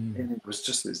 And it was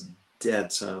just this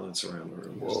dead silence around the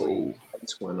room. Whoa.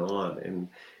 Lights went on,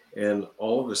 and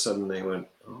all of a sudden they went,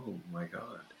 oh my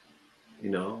God, you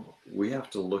know, we have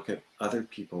to look at other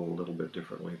people a little bit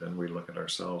differently than we look at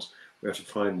ourselves. We have to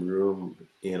find room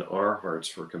in our hearts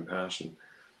for compassion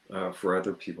for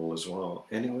other people as well.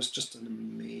 And it was just an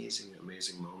amazing,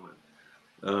 amazing moment.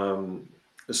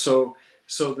 So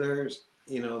there's,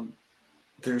 you know,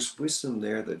 there's wisdom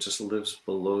there that just lives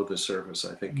below the surface,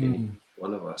 I think, in Mm,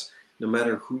 one of us, no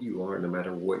matter who you are, no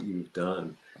matter what you've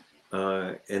done.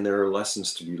 And there are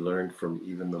lessons to be learned from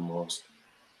even the most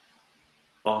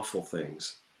awful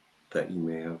things that you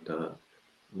may have done.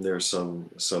 And there's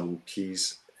some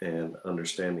peace and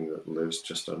understanding that lives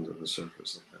just under the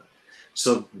surface of that.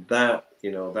 So that,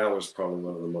 that was probably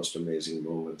one of the most amazing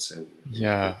moments.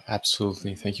 yeah,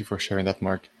 absolutely. Thank you for sharing that,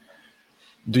 Mark.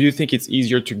 Do you think it's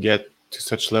easier to get to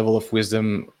such level of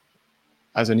wisdom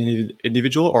as an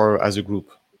individual or as a group?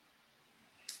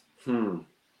 hmm,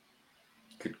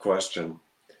 good question.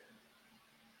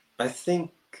 I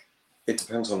think it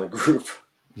depends on the group,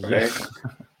 Yeah. right?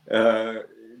 Uh,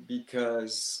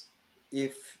 because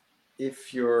if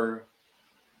if you're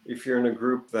if you're in a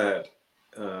group that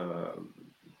um,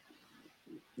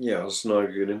 it's not a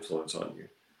good influence on you,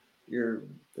 you're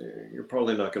you're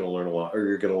probably not going to learn a lot, or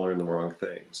you're going to learn the wrong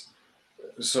things.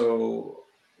 So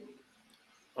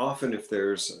often, if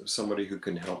there's somebody who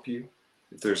can help you,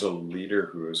 if there's a leader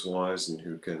who is wise and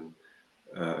who can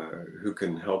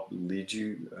help lead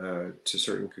you to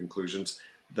certain conclusions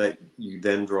that you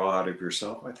then draw out of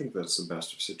yourself, I think that's the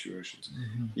best of situations,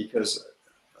 Mhm. because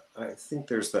I think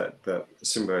there's that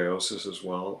symbiosis as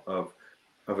well of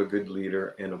a good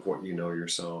leader and of what you know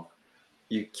yourself.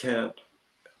 You can't,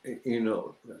 you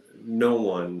know, no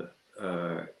one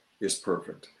is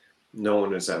perfect. No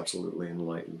one is absolutely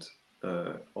enlightened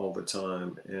all the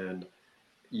time, and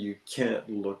you can't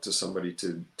look to somebody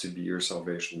to be your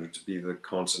salvation or to be the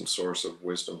constant source of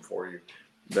wisdom for you.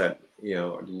 That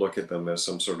look at them as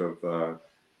some sort of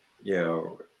you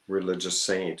know religious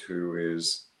saint who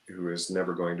is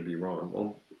never going to be wrong.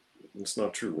 Well, it's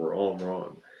not true. We're all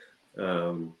wrong.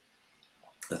 Um,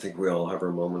 I think we all have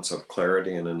our moments of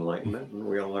clarity and enlightenment, and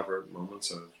we all have our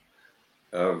moments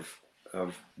of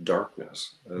of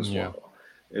darkness as Yeah. well.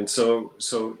 And so,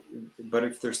 but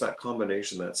if there's that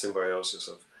combination, that symbiosis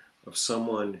of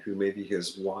someone who maybe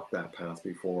has walked that path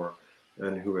before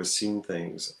and who has seen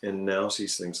things and now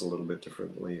sees things a little bit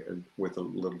differently and with a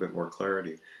little bit more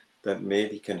clarity, that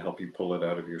maybe can help you pull it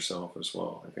out of yourself as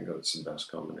well. I think that's the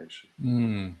best combination.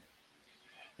 Mm.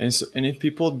 And if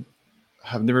people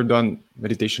have never done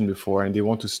meditation before and they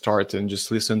want to start and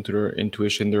just listen to their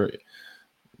intuition, their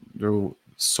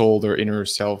soul, their inner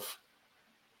self,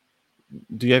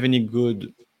 do you have any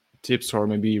good tips or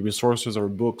maybe resources or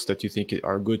books that you think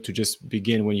are good to just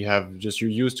begin when you have just you're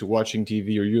used to watching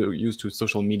TV or you're used to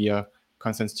social media,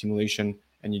 constant stimulation,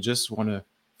 and you just want to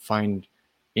find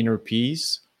inner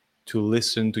peace to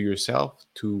listen to yourself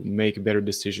to make better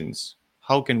decisions?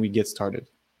 How can we get started?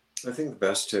 I think the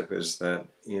best tip is that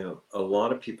a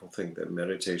lot of people think that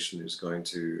meditation is going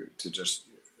to just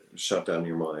shut down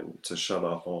your mind, to shut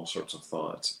off all sorts of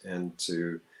thoughts, and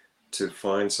to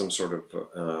find some sort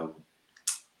of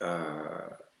uh,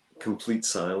 complete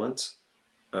silence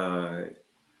uh,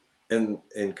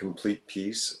 and complete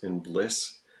peace and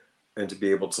bliss, and to be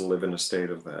able to live in a state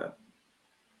of that.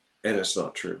 And it's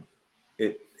not true.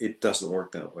 It doesn't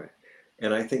work that way.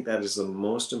 And I think that is the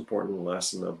most important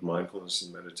lesson of mindfulness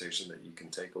and meditation that you can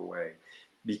take away,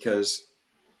 because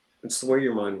it's the way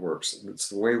your mind works. It's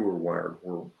the way we're wired.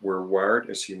 We're wired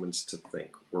as humans to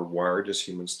think. We're wired as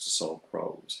humans to solve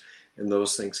problems. And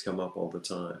those things come up all the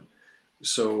time.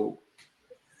 So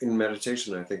in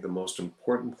meditation, I think the most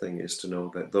important thing is to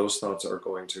know that those thoughts are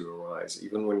going to arise,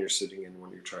 even when you're sitting and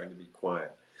when you're trying to be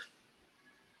quiet.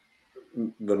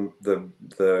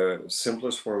 The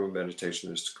simplest form of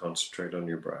meditation is to concentrate on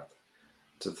your breath,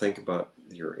 to think about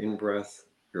your in breath,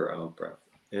 your out breath,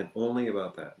 and only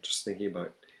about that. Just thinking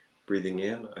about breathing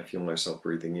in, I feel myself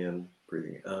breathing in,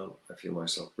 breathing out, I feel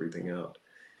myself breathing out.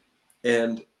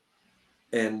 And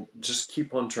just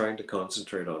keep on trying to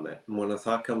concentrate on that. And when a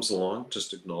thought comes along,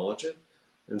 just acknowledge it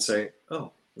and say,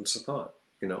 "Oh, it's a thought.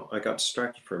 I got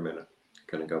distracted for a minute.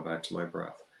 Going to go back to my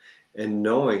breath." And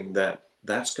knowing that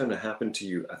that's going to happen to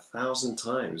you 1,000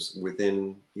 times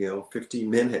within 15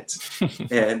 minutes,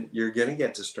 and you're going to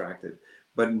get distracted.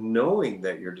 But knowing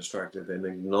that you're distracted and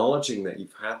acknowledging that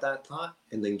you've had that thought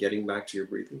and then getting back to your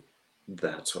breathing,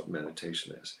 that's what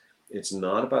meditation is. It's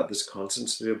not about this constant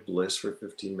state of bliss for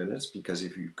 15 minutes, because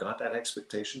if you've got that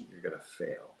expectation, you're going to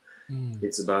fail. Mm,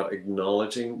 It's about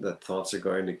acknowledging that thoughts are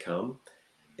going to come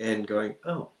and going,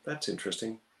 "Oh, that's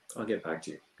interesting. I'll get back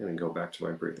to you. I'm going to go back to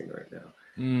my breathing right now."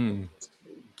 mm,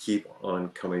 Keep on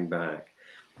coming back.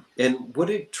 And what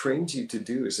it trains you to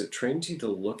do is it trains you to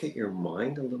look at your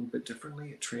mind a little bit differently.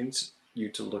 It trains you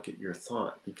to look at your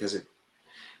thought, because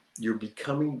you're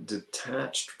becoming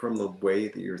detached from the way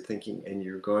that you're thinking, and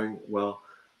you're going, well,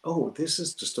 oh, this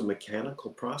is just a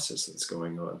mechanical process that's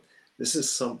going on. This is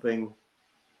something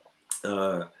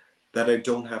uh, that I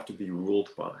don't have to be ruled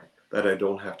by, that I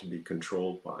don't have to be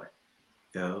controlled by.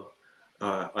 You know,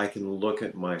 I can look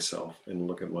at myself and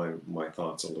look at my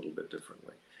thoughts a little bit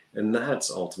differently, and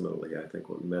that's ultimately, I think,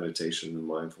 what meditation and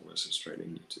mindfulness is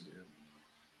training you to do.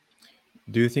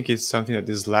 Do you think it's something that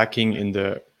is lacking in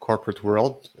the corporate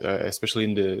world, especially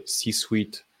in the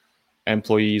C-suite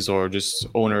employees or just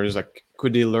owners? Like,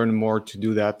 could they learn more to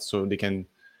do that so they can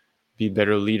be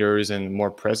better leaders and more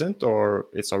present? Or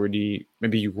it's already,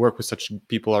 maybe you work with such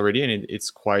people already and it's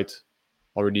quite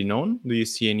already known? Do you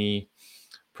see any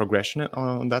progression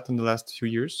on that in the last few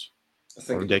years I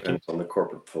think or it depends decade? on the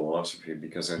corporate philosophy,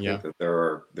 because I think Yeah. that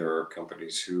there are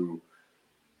companies who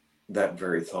that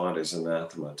very thought is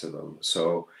anathema to them.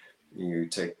 So you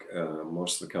take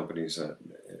most of the companies,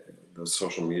 the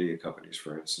social media companies,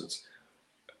 for instance,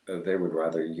 they would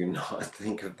rather you not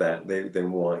think of that. They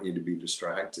want you to be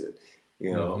distracted.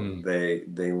 You know, Hmm.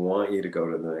 they want you to go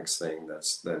to the next thing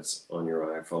that's on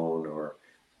your iPhone, or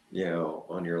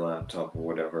on your laptop or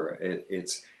whatever.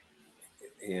 It's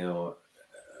you know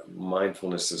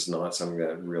mindfulness is not something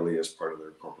that really is part of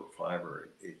their corporate fiber.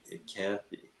 It can't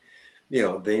be.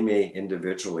 They may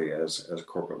individually, as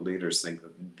corporate leaders, think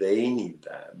that they need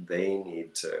that. They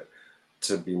need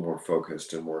to be more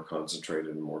focused and more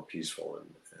concentrated and more peaceful,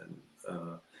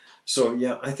 so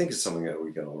yeah, I think it's something that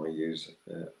we can all use.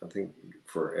 I think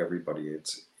for everybody,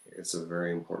 it's a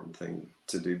very important thing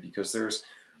to do, because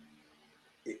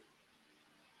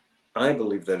I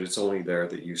believe that it's only there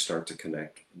that you start to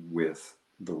connect with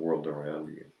the world around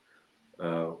you,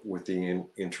 with the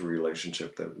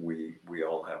interrelationship that we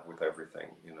all have with everything,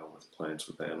 with plants,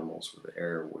 with animals, with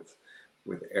air,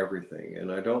 with everything.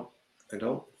 And I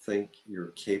don't think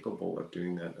you're capable of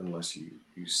doing that unless you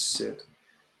sit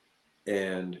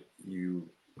and you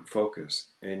focus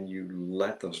and you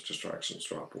let those distractions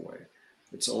drop away.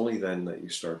 It's only then that you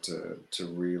start to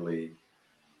really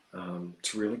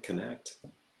connect.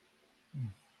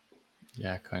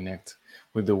 Yeah, connect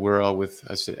with the world, with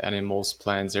as I said, animals,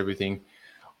 plants, everything.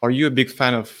 Are you a big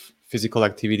fan of physical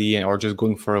activity or just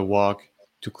going for a walk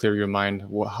to clear your mind?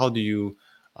 How do you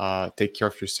take care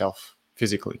of yourself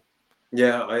physically?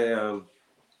 Yeah, I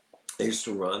used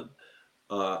to run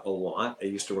a lot. I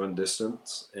used to run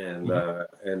distance, and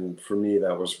Hmm. for me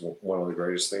that was one of the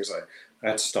greatest things. I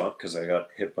had to stop because I got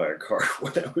hit by a car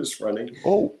when I was running,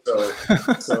 Oh, so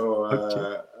so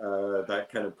okay.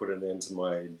 that kind of put an end to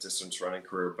my distance running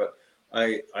career. But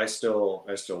I still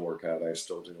work out. I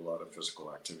still do a lot of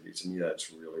physical activity. To me,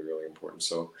 that's really really important.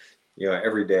 So.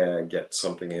 Every day I get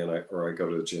something in, or I go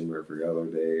to the gym every other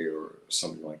day, or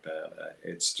something like that.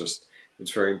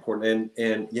 It's very important,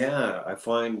 and yeah, I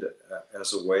find,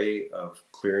 as a way of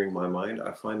clearing my mind,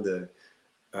 I find that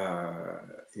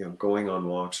going on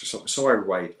walks or something. So I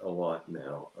write a lot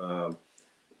now,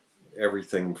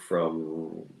 everything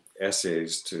from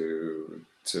essays to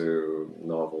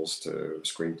novels to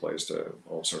screenplays to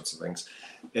all sorts of things,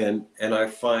 and I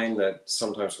find that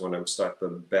sometimes when I'm stuck, the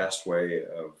best way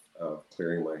of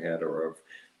clearing my head, or of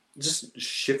just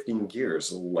shifting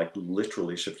gears, like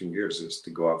literally shifting gears, is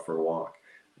to go out for a walk,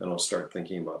 and I'll start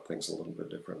thinking about things a little bit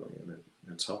differently, and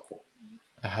it's helpful.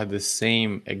 I had the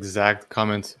same exact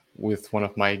comment with one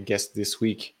of my guests this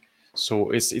week.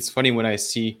 So it's funny when I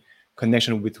see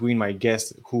connection between my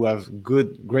guests who have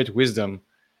great wisdom,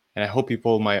 and I hope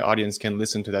people, my audience, can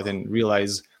listen to that and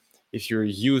realize if you're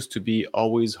used to be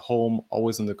always home,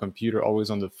 always on the computer,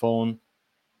 always on the phone,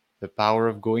 the power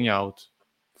of going out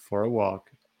for a walk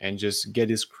and just get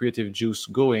this creative juice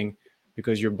going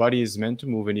because your body is meant to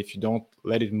move, and if you don't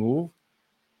let it move,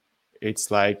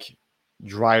 it's like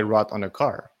dry rot on a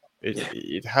car. It Yeah,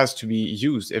 it has to be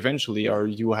used eventually, yeah, or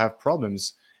you will have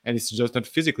problems. And it's just not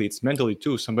physically; it's mentally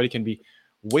too. Somebody can be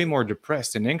way more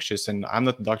depressed and anxious. And I'm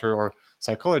not a doctor or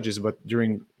psychologist, but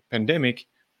during pandemic,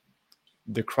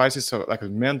 the crisis of like a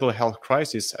mental health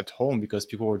crisis at home because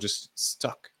people were just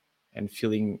stuck and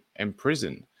feeling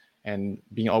imprisoned and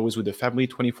being always with the family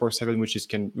 24/7,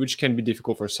 which can be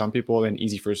difficult for some people and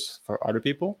easy for other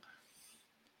people.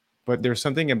 But there's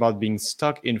something about being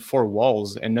stuck in four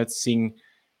walls and not seeing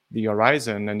the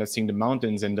horizon and not seeing the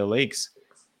mountains and the lakes.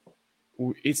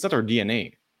 It's not our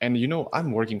DNA. And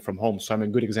I'm working from home, so I'm a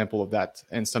good example of that.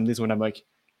 And some days when I'm like,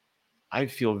 I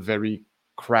feel very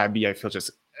crabby, I feel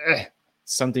just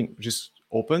something, just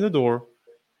open the door,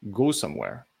 go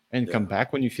somewhere, and come yeah,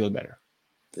 back when you feel better.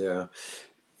 yeah.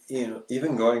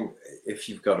 Even going, if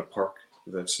you've got a park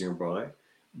that's nearby,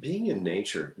 being in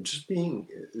nature, just being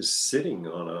sitting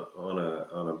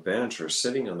on a bench, or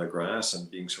sitting on the grass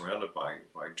and being surrounded by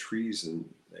trees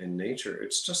and nature,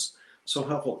 it's just so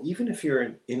helpful. Even if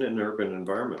you're in an urban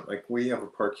environment, like we have a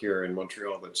park here in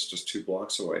Montreal that's just 2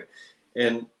 blocks away,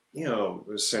 and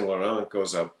Saint Laurent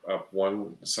goes up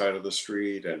one side of the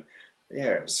street, and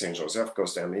yeah, Saint Joseph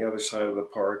goes down the other side of the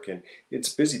park, and it's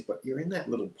busy. But you're in that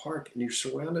little park, and you're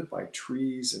surrounded by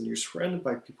trees, and you're surrounded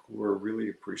by people who are really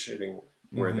appreciating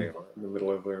where they Hmm. are in the middle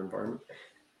of their environment.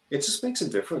 It just makes a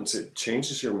difference. It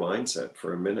changes your mindset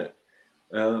for a minute,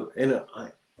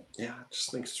 yeah, I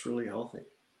just think it's really healthy.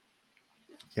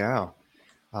 Yeah.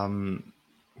 Um,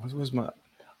 what was my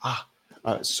ah?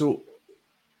 So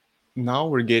now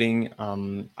we're getting.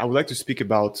 I would like to speak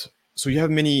about. So you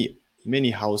have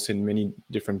many houses in many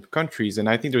different countries, and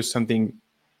I think there's something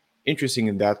interesting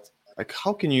in that. Like,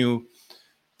 how can you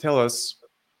tell us?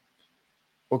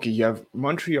 Okay, you have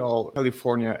Montreal,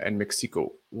 California, and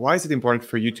Mexico. Why is it important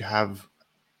for you to have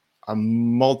a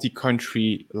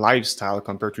multi-country lifestyle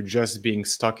compared to just being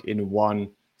stuck in one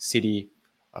city?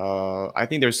 I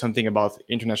think there's something about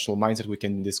international mindset we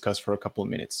can discuss for a couple of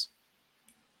minutes.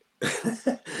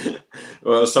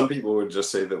 Well, some people would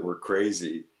just say that we're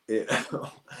crazy.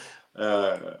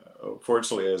 Uh,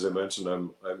 Fortunately, as I mentioned,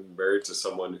 I'm married to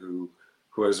someone who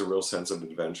has a real sense of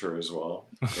adventure as well,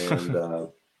 and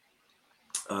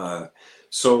uh,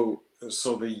 so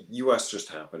the U.S. just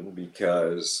happened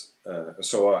because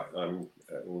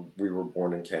we were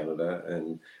born in Canada,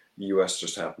 and the U.S.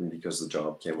 just happened because the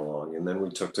job came along, and then we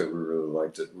took to it. We really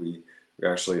liked it. We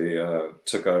actually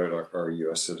took out our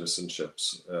U.S.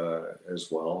 citizenships as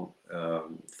well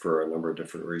for a number of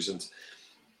different reasons.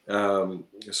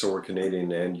 So we're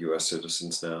Canadian and U.S.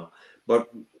 citizens now. But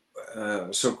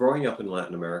so growing up in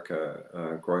Latin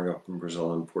America, growing up in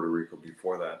Brazil and Puerto Rico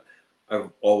before that, I've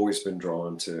always been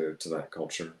drawn to that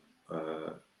culture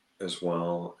uh, as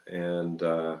well. And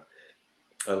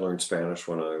I learned Spanish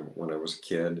when I was a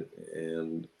kid,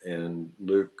 and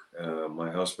Luke, my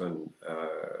husband,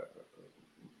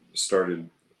 started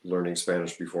learning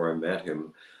Spanish before I met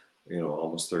him.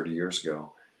 Almost 30 years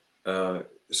ago. Uh,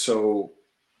 so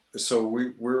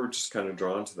we were just kind of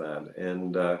drawn to that,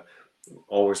 and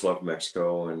always loved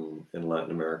Mexico and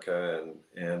Latin America,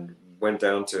 and went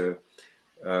down to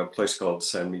a place called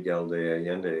San Miguel de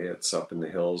Allende. It's up in the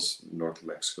hills north of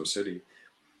Mexico City.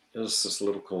 It was this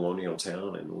little colonial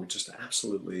town, and we just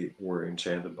absolutely were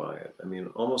enchanted by it. I mean,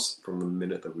 almost from the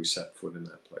minute that we set foot in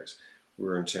that place, we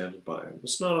were enchanted by it.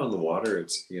 It's not on the water.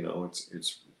 It's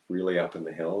really up in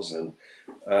the hills, and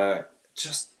uh,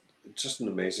 just just an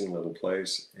amazing little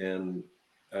place. And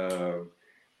uh,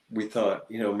 we thought,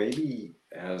 maybe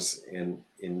as an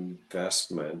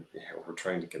investment, we're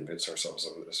trying to convince ourselves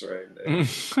of this, right?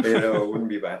 It wouldn't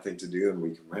be a bad thing to do, and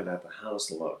we can rent out the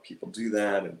house. A lot of people do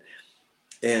that,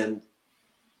 and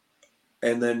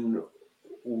and then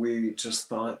we just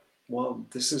thought, well,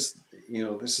 this is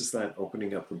that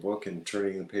opening up the book and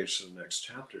turning the page to the next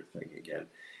chapter thing again.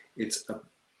 It's a,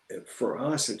 for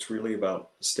us, it's really about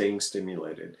staying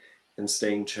stimulated and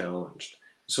staying challenged.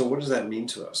 So what does that mean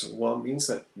to us? Well, it means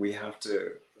that we have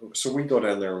to. So we go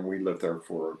down there and we live there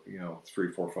for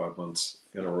 3, 4, 5 months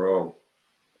in a row,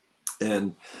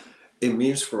 and it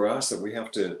means for us that we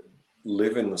have to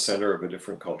live in the center of a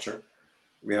different culture.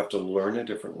 We have to learn a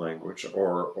different language,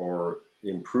 or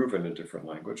improve in a different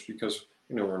language, because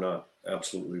we're not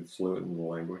absolutely fluent in the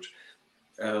language.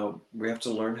 We have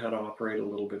to learn how to operate a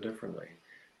little bit differently,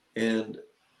 and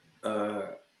uh,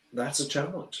 that's a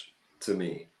challenge to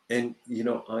me. And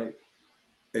I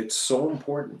it's so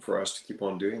important for us to keep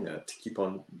on doing that, to keep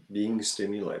on being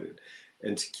stimulated,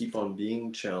 and to keep on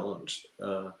being challenged,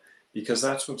 because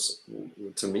that's what's,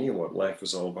 to me, what life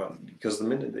is all about. Because the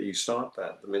minute that you stop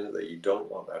that, the minute that you don't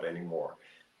want that anymore,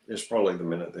 is probably the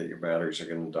minute that your batteries are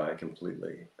going to die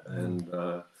completely. And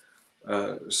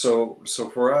so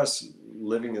for us,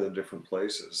 living in the different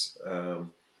places,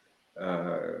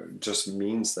 just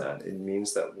means that it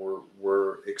means that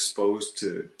we're exposed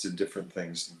to different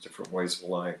things, to different ways of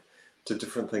life, to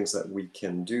different things that we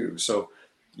can do. So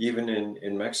even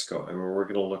in Mexico, I mean, we're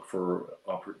going to look for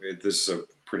this is a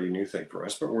pretty new thing for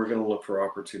us, but we're going to look for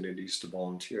opportunities to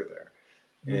volunteer there,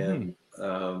 Hmm.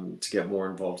 and to get more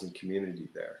involved in the community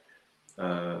there.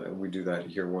 We do that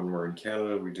here when we're in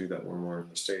Canada. We do that when we're in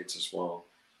the States as well.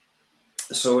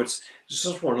 So it's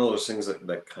just one of those things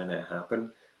that kind of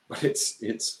happen, but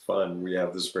it's fun. We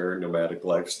have this very nomadic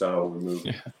lifestyle. We move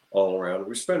Yeah. all around.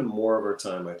 We spend more of our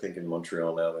time, I think, in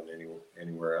Montreal now than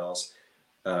anywhere else.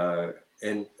 Uh,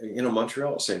 and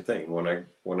Montreal, same thing.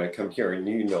 When I come here, and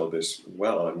this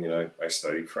well. I mean, I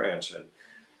studied French,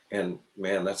 and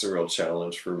man, that's a real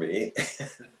challenge for me.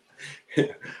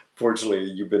 Fortunately,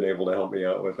 you've been able to help me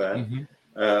out with that. Hmm.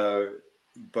 Uh,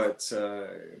 but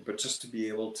just to be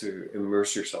able to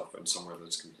immerse yourself in somewhere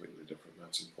that's completely different,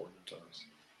 that's important to us.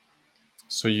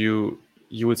 So you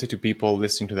would say to people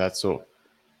listening to that, so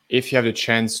if you have the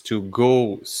chance to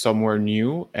go somewhere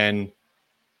new and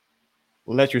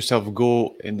let yourself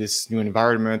go in this new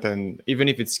environment, and even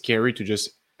if it's scary, to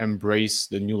just embrace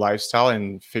the new lifestyle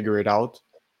and figure it out,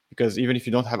 because even if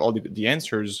you don't have all the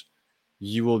answers,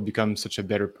 you will become such a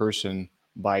better person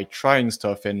by trying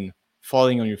stuff and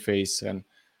falling on your face. And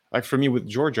like for me with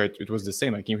Georgia, it was the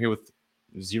same. I came here with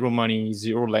zero money,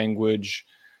 zero language.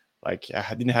 Like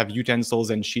didn't have utensils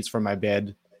and sheets for my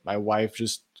bed. My wife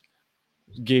just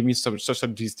gave me such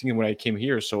these things when I came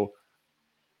here. So,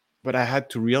 but I had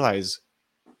to realize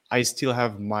I still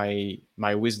have my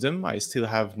wisdom. I still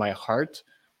have my heart.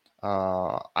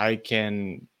 I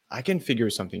can figure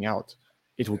something out.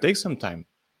 It will Yeah. take some time.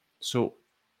 So,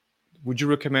 would you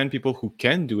recommend people who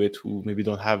can do it, who maybe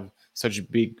don't have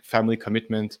such big family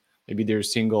commitment? Maybe they're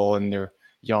single and they're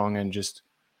young, and just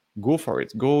go for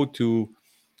it. Go to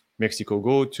Mexico.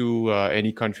 Go to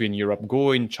any country in Europe.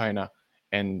 Go in China,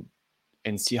 and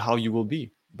see how you will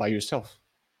be by yourself.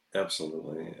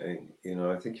 Absolutely.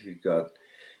 I think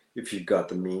if you've got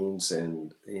the means,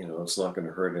 and it's not going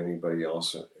to hurt anybody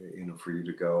else, for you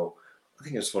to go, I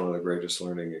think it's one of the greatest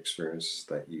learning experiences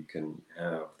that you can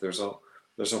have. There's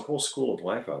a whole school of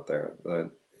life out there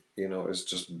that is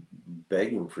just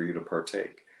begging for you to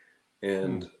partake,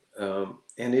 Hmm.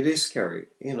 and it is scary.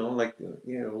 Like,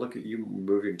 look at you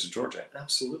moving to Georgia.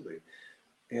 Absolutely.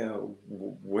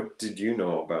 What did you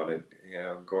know about it,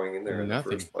 going in there in the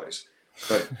Nothing. first place?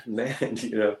 But man,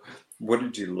 what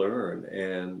did you learn,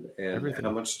 and how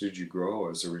Everything. much did you grow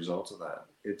as a result of that?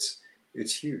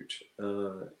 It's huge,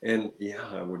 and yeah,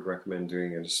 I would recommend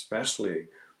doing it, especially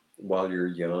while you're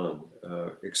young.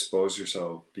 Expose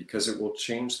yourself, because it will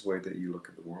change the way that you look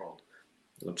at the world.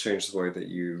 It'll change the way that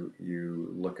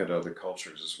you look at other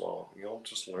cultures as well. You'll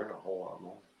just learn a whole lot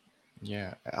more.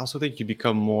 Yeah. I also think you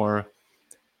become more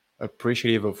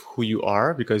appreciative of who you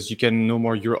are because you can know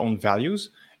more your own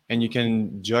values, and you Mhm.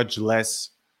 can judge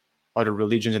less other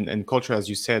religions and culture, as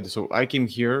you said. So I came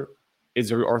here, it's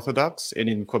very orthodox, and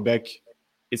in Quebec,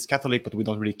 it's Catholic, but we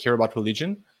don't really care about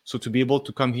religion. So to be able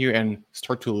to come here and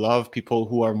start to love people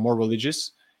who are more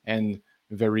religious and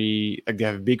very like they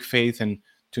have big faith, and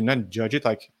to not judge it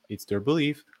like it's their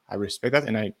belief, I respect that,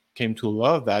 and I came to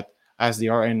love that as they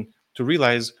are, and to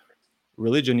realize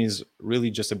religion is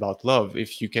really just about love.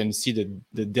 If you can see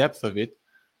the depth of it,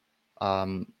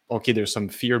 okay, there's some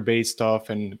fear-based stuff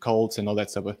and cults and all that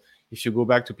stuff, but if you go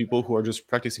back to people who are just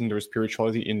practicing their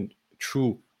spirituality in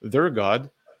through their God,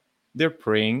 they're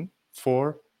praying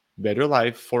for better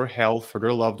life, for health, for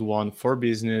their loved one, for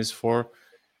business, for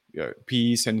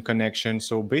peace and connection.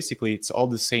 So basically, it's all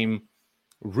the same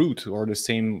root or the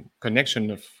same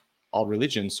connection of all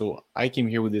religions. So I came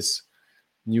here with this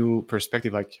new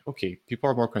perspective, like, okay, people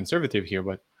are more conservative here,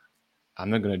 but I'm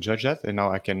not going to judge that. And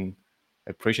now I can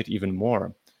appreciate even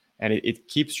more. And it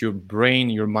keeps your brain,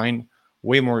 your mind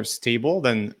way more stable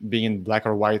than being in black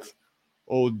or white.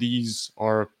 Oh, these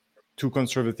are too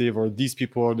conservative, or these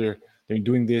people are they're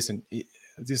doing this, and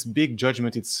this big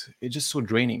judgment. It's just so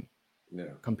draining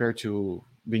Yeah. compared to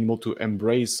being able to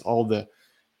embrace all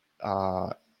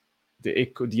uh,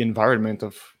 the environment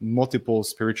of multiple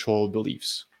spiritual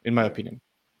beliefs. In my Yeah. opinion.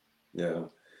 Yeah.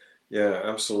 Yeah,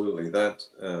 absolutely. That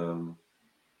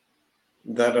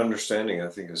understanding, I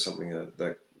think, is something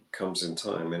that comes in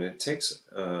time, and it,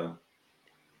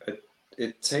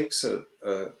 it takes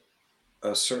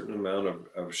a certain amount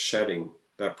of shedding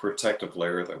that protective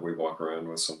layer that we walk around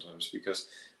with sometimes, because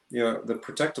the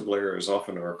protective layer is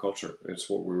often our culture. It's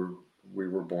what we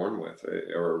were born with,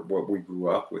 or what we grew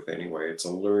up with anyway. It's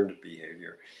a learned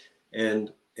behavior,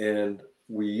 and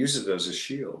we use it as a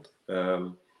shield.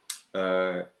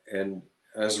 And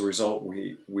as a result,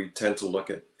 we tend to look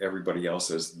at everybody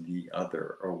else as the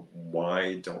other, or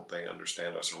why don't they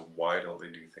understand us, or why don't they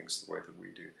do things the way that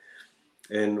we do.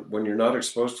 And when you're not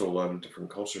exposed to a lot of different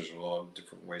cultures or a lot of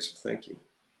different ways of thinking,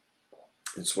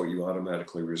 it's what you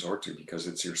automatically resort to, because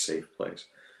it's your safe place.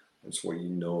 It's what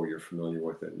you're familiar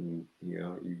with it, and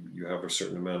you have a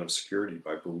certain amount of security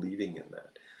by believing in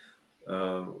that.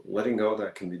 Letting go of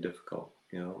that can be difficult,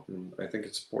 and I think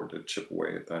it's important to chip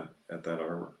away at that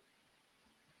armor.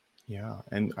 Yeah,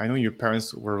 and I know your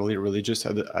parents were really religious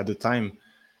at the time.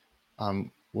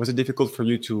 Was it difficult for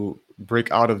you to break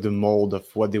out of the mold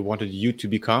of what they wanted you to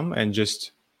become and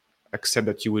just accept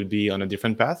that you would be on a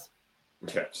different path?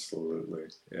 Absolutely,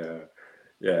 yeah,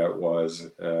 yeah, it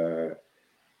was.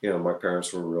 My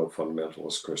parents were real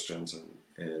fundamentalist Christians,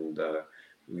 and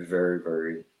very,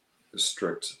 very.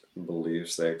 strict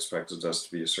beliefs. They expected us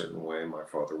to be a certain way. My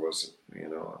father was,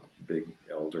 a big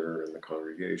elder in the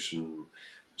congregation.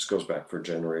 This goes back for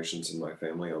generations in my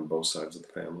family on both sides of the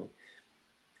family.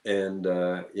 And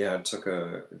yeah, it took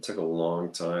a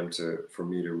long time for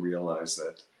me to realize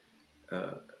that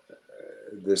uh,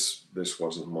 this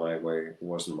wasn't my way,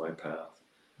 wasn't my path,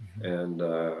 Mhm. and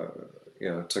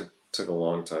it took a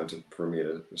long time for me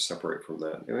to separate from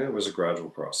that. I mean, it was a gradual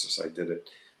process. I did it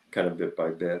kind of bit by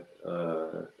bit,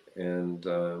 and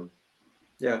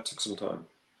yeah, it took some time,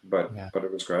 but Yeah.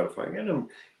 it was gratifying, and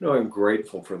I'm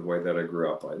grateful for the way that I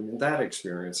grew up. I mean, that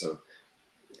experience of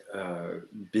uh,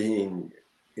 being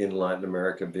in Latin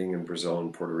America, being in Brazil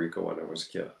and Puerto Rico when I was a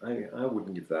kid, I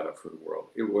wouldn't give that up for the world.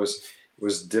 It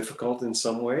was difficult in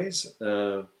some ways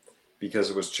because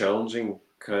it was challenging,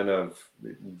 kind of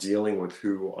dealing with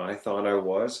who I thought I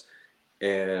was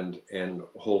and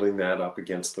holding that up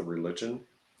against the religion.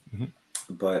 Mhm.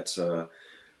 But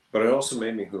but it also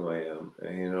made me who I am.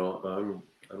 And,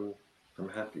 I'm I'm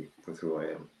happy with who I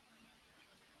am.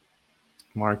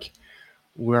 Mark,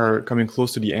 we're coming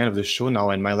close to the end of the show now,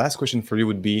 and my last question for you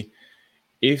would be,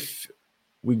 if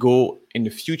we go in the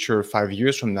future, 5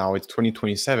 years from now, it's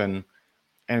 2027,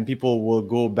 and people will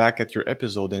go back at your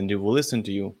episode and they will listen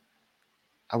to you.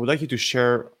 I would like you to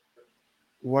share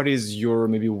what is your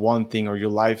maybe one thing or your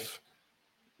life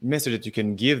message that you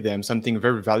can give them, something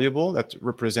very valuable that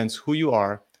represents who you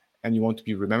are and you want to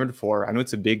be remembered for. I know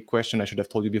it's a big question. I should have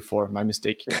told you before. My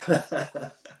mistake.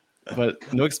 But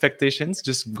no expectations.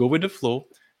 Just go with the flow.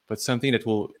 But something that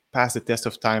will pass the test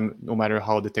of time, no matter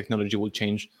how the technology will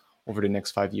change over the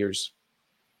next 5 years.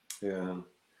 Yeah,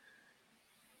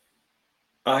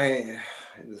 I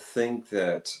think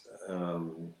that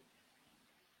um,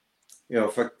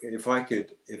 if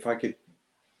I could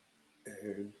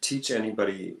teach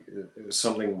anybody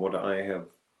something, what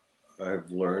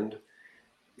I've learned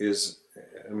is,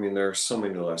 I mean, there are so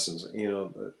many lessons.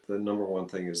 The number one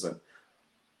thing is that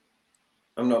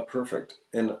I'm not perfect,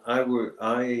 and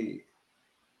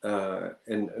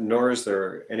and nor is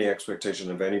there any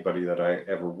expectation of anybody that I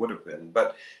ever would have been.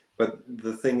 But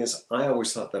the thing is, I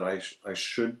always thought that I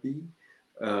should be.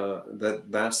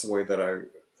 That's the way that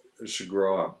I should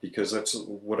grow up because that's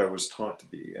what I was taught to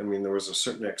be. I mean, there was a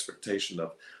certain expectation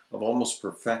of almost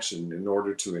perfection in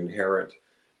order to inherit,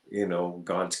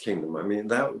 God's kingdom. I mean,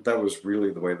 that was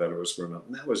really the way that I was growing up,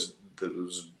 and that was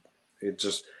it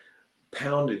just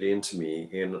pounded into me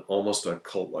in almost a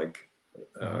cult like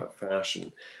Mhm.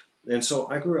 fashion. And so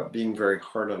I grew up being very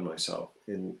hard on myself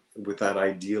in with that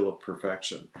ideal of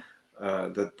perfection.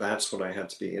 That's what I had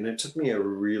to be, and it took me a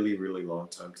really, really long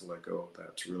time to let go of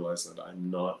that, to realize that I'm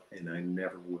not, and I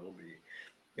never will be.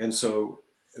 And so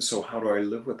how do I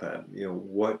live with that?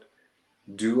 What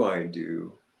do I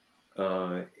do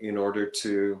in order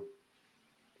to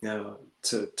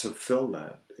fill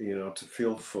that? To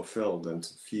feel fulfilled and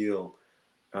to feel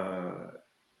uh,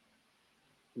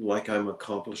 like I'm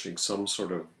accomplishing some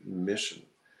sort of mission.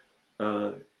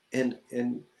 Uh, and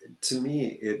to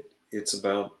me, it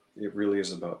really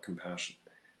is about compassion.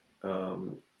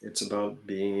 It's about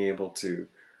being able to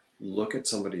look at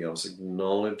somebody else,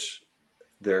 acknowledge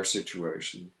their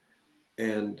situation,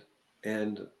 and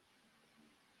and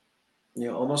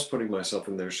almost putting myself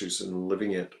in their shoes and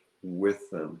living it with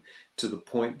them to the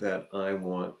point that I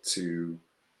want to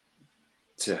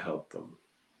help them,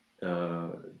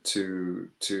 to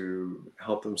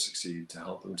help them succeed, to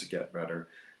help them to get better,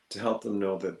 to help them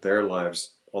know that their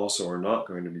lives also are not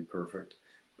going to be perfect,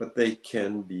 but they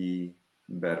can be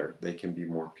better. They can be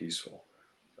more peaceful,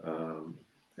 um,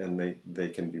 and they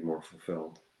can be more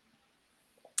fulfilled.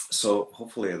 So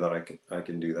hopefully that I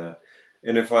can do that.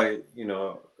 And if I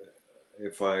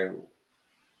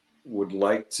would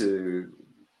like to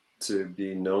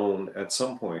be known at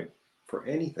some point for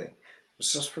anything,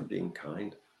 it's just for being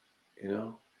kind. You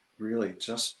know, really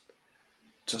just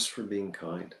for being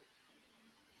kind.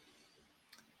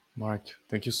 Mark,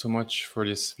 thank you so much for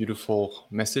this beautiful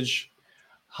message.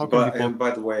 How can But people? and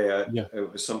by the way, Yeah.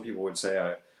 some people would say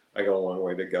I got a long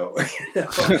way to go,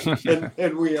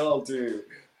 and we all do.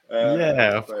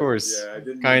 Yeah, of But course. yeah, I didn't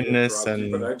mean to Kindness interrupt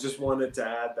you, but and I just wanted to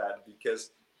add that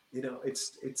because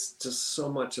it's just so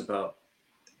much about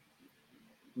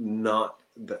not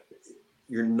that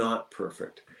you're not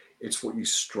perfect. It's what you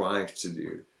strive to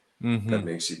do that Mhm.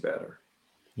 makes you better.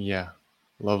 Yeah,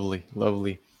 lovely,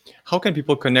 lovely. How can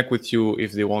people connect with you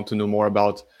if they want to know more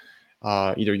about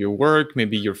either your work,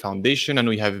 maybe your foundation? I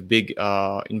know you have a big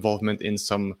involvement in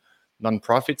some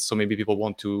nonprofits, so maybe people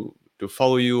want to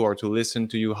follow you or to listen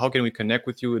to you. How can we connect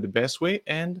with you the best way?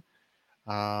 And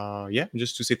yeah,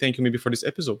 just to say thank you maybe for this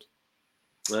episode.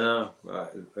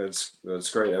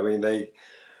 That's great. I mean,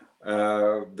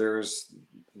 there's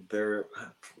there,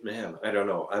 man. I don't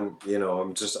know. I'm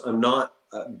not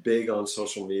big on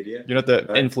social media. You're not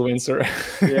the I, influencer.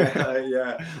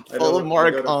 yeah. I Follow don't. I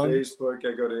Mark go to on. Facebook.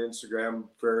 I go to Instagram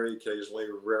very occasionally.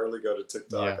 Rarely go to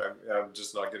TikTok. Yeah. I'm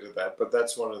just not good at that. But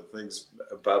that's one of the things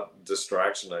about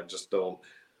distraction. I just don't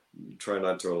try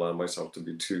not to allow myself to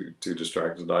be too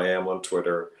distracted. I am on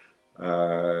Twitter.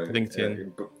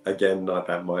 LinkedIn. Again, not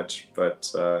that much,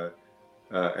 but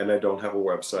and I don't have a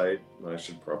website. I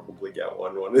should probably get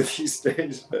one of these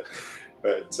days.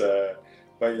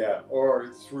 But yeah,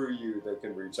 or through you, they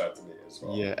can reach out to me as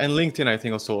well. Yeah, and LinkedIn, I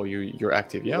think also you're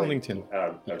active. Yeah, on LinkedIn.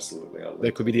 Absolutely on LinkedIn.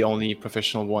 That could be the only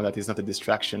professional one that is not a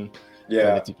distraction.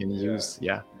 Yeah, that you can use.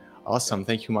 Yeah, awesome.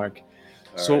 Thank you, Mark.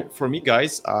 All So right. for me,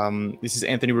 guys, this is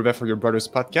Anthony Rivet for Your Brothers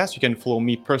Podcast. You can follow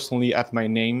me personally at my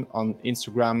name on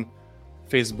Instagram,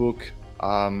 Facebook,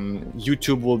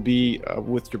 YouTube will be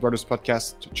with Your Brothers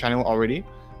Podcast channel already.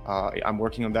 I'm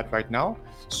working on that right now.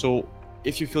 So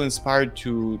if you feel inspired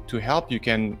to help, you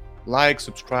can like,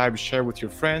 subscribe, share with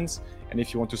your friends. And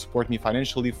if you want to support me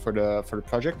financially for the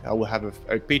project, I will have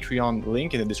a Patreon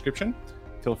link in the description.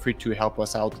 Feel free to help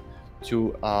us out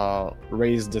to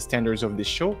raise the standards of this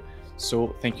show.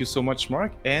 So thank you so much,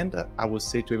 Mark. And I will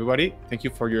say to everybody, thank you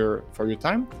for your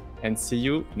time, and see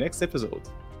you next episode.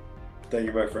 Thank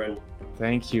you, my friend.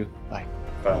 Thank you. Bye.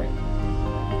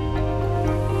 Bye.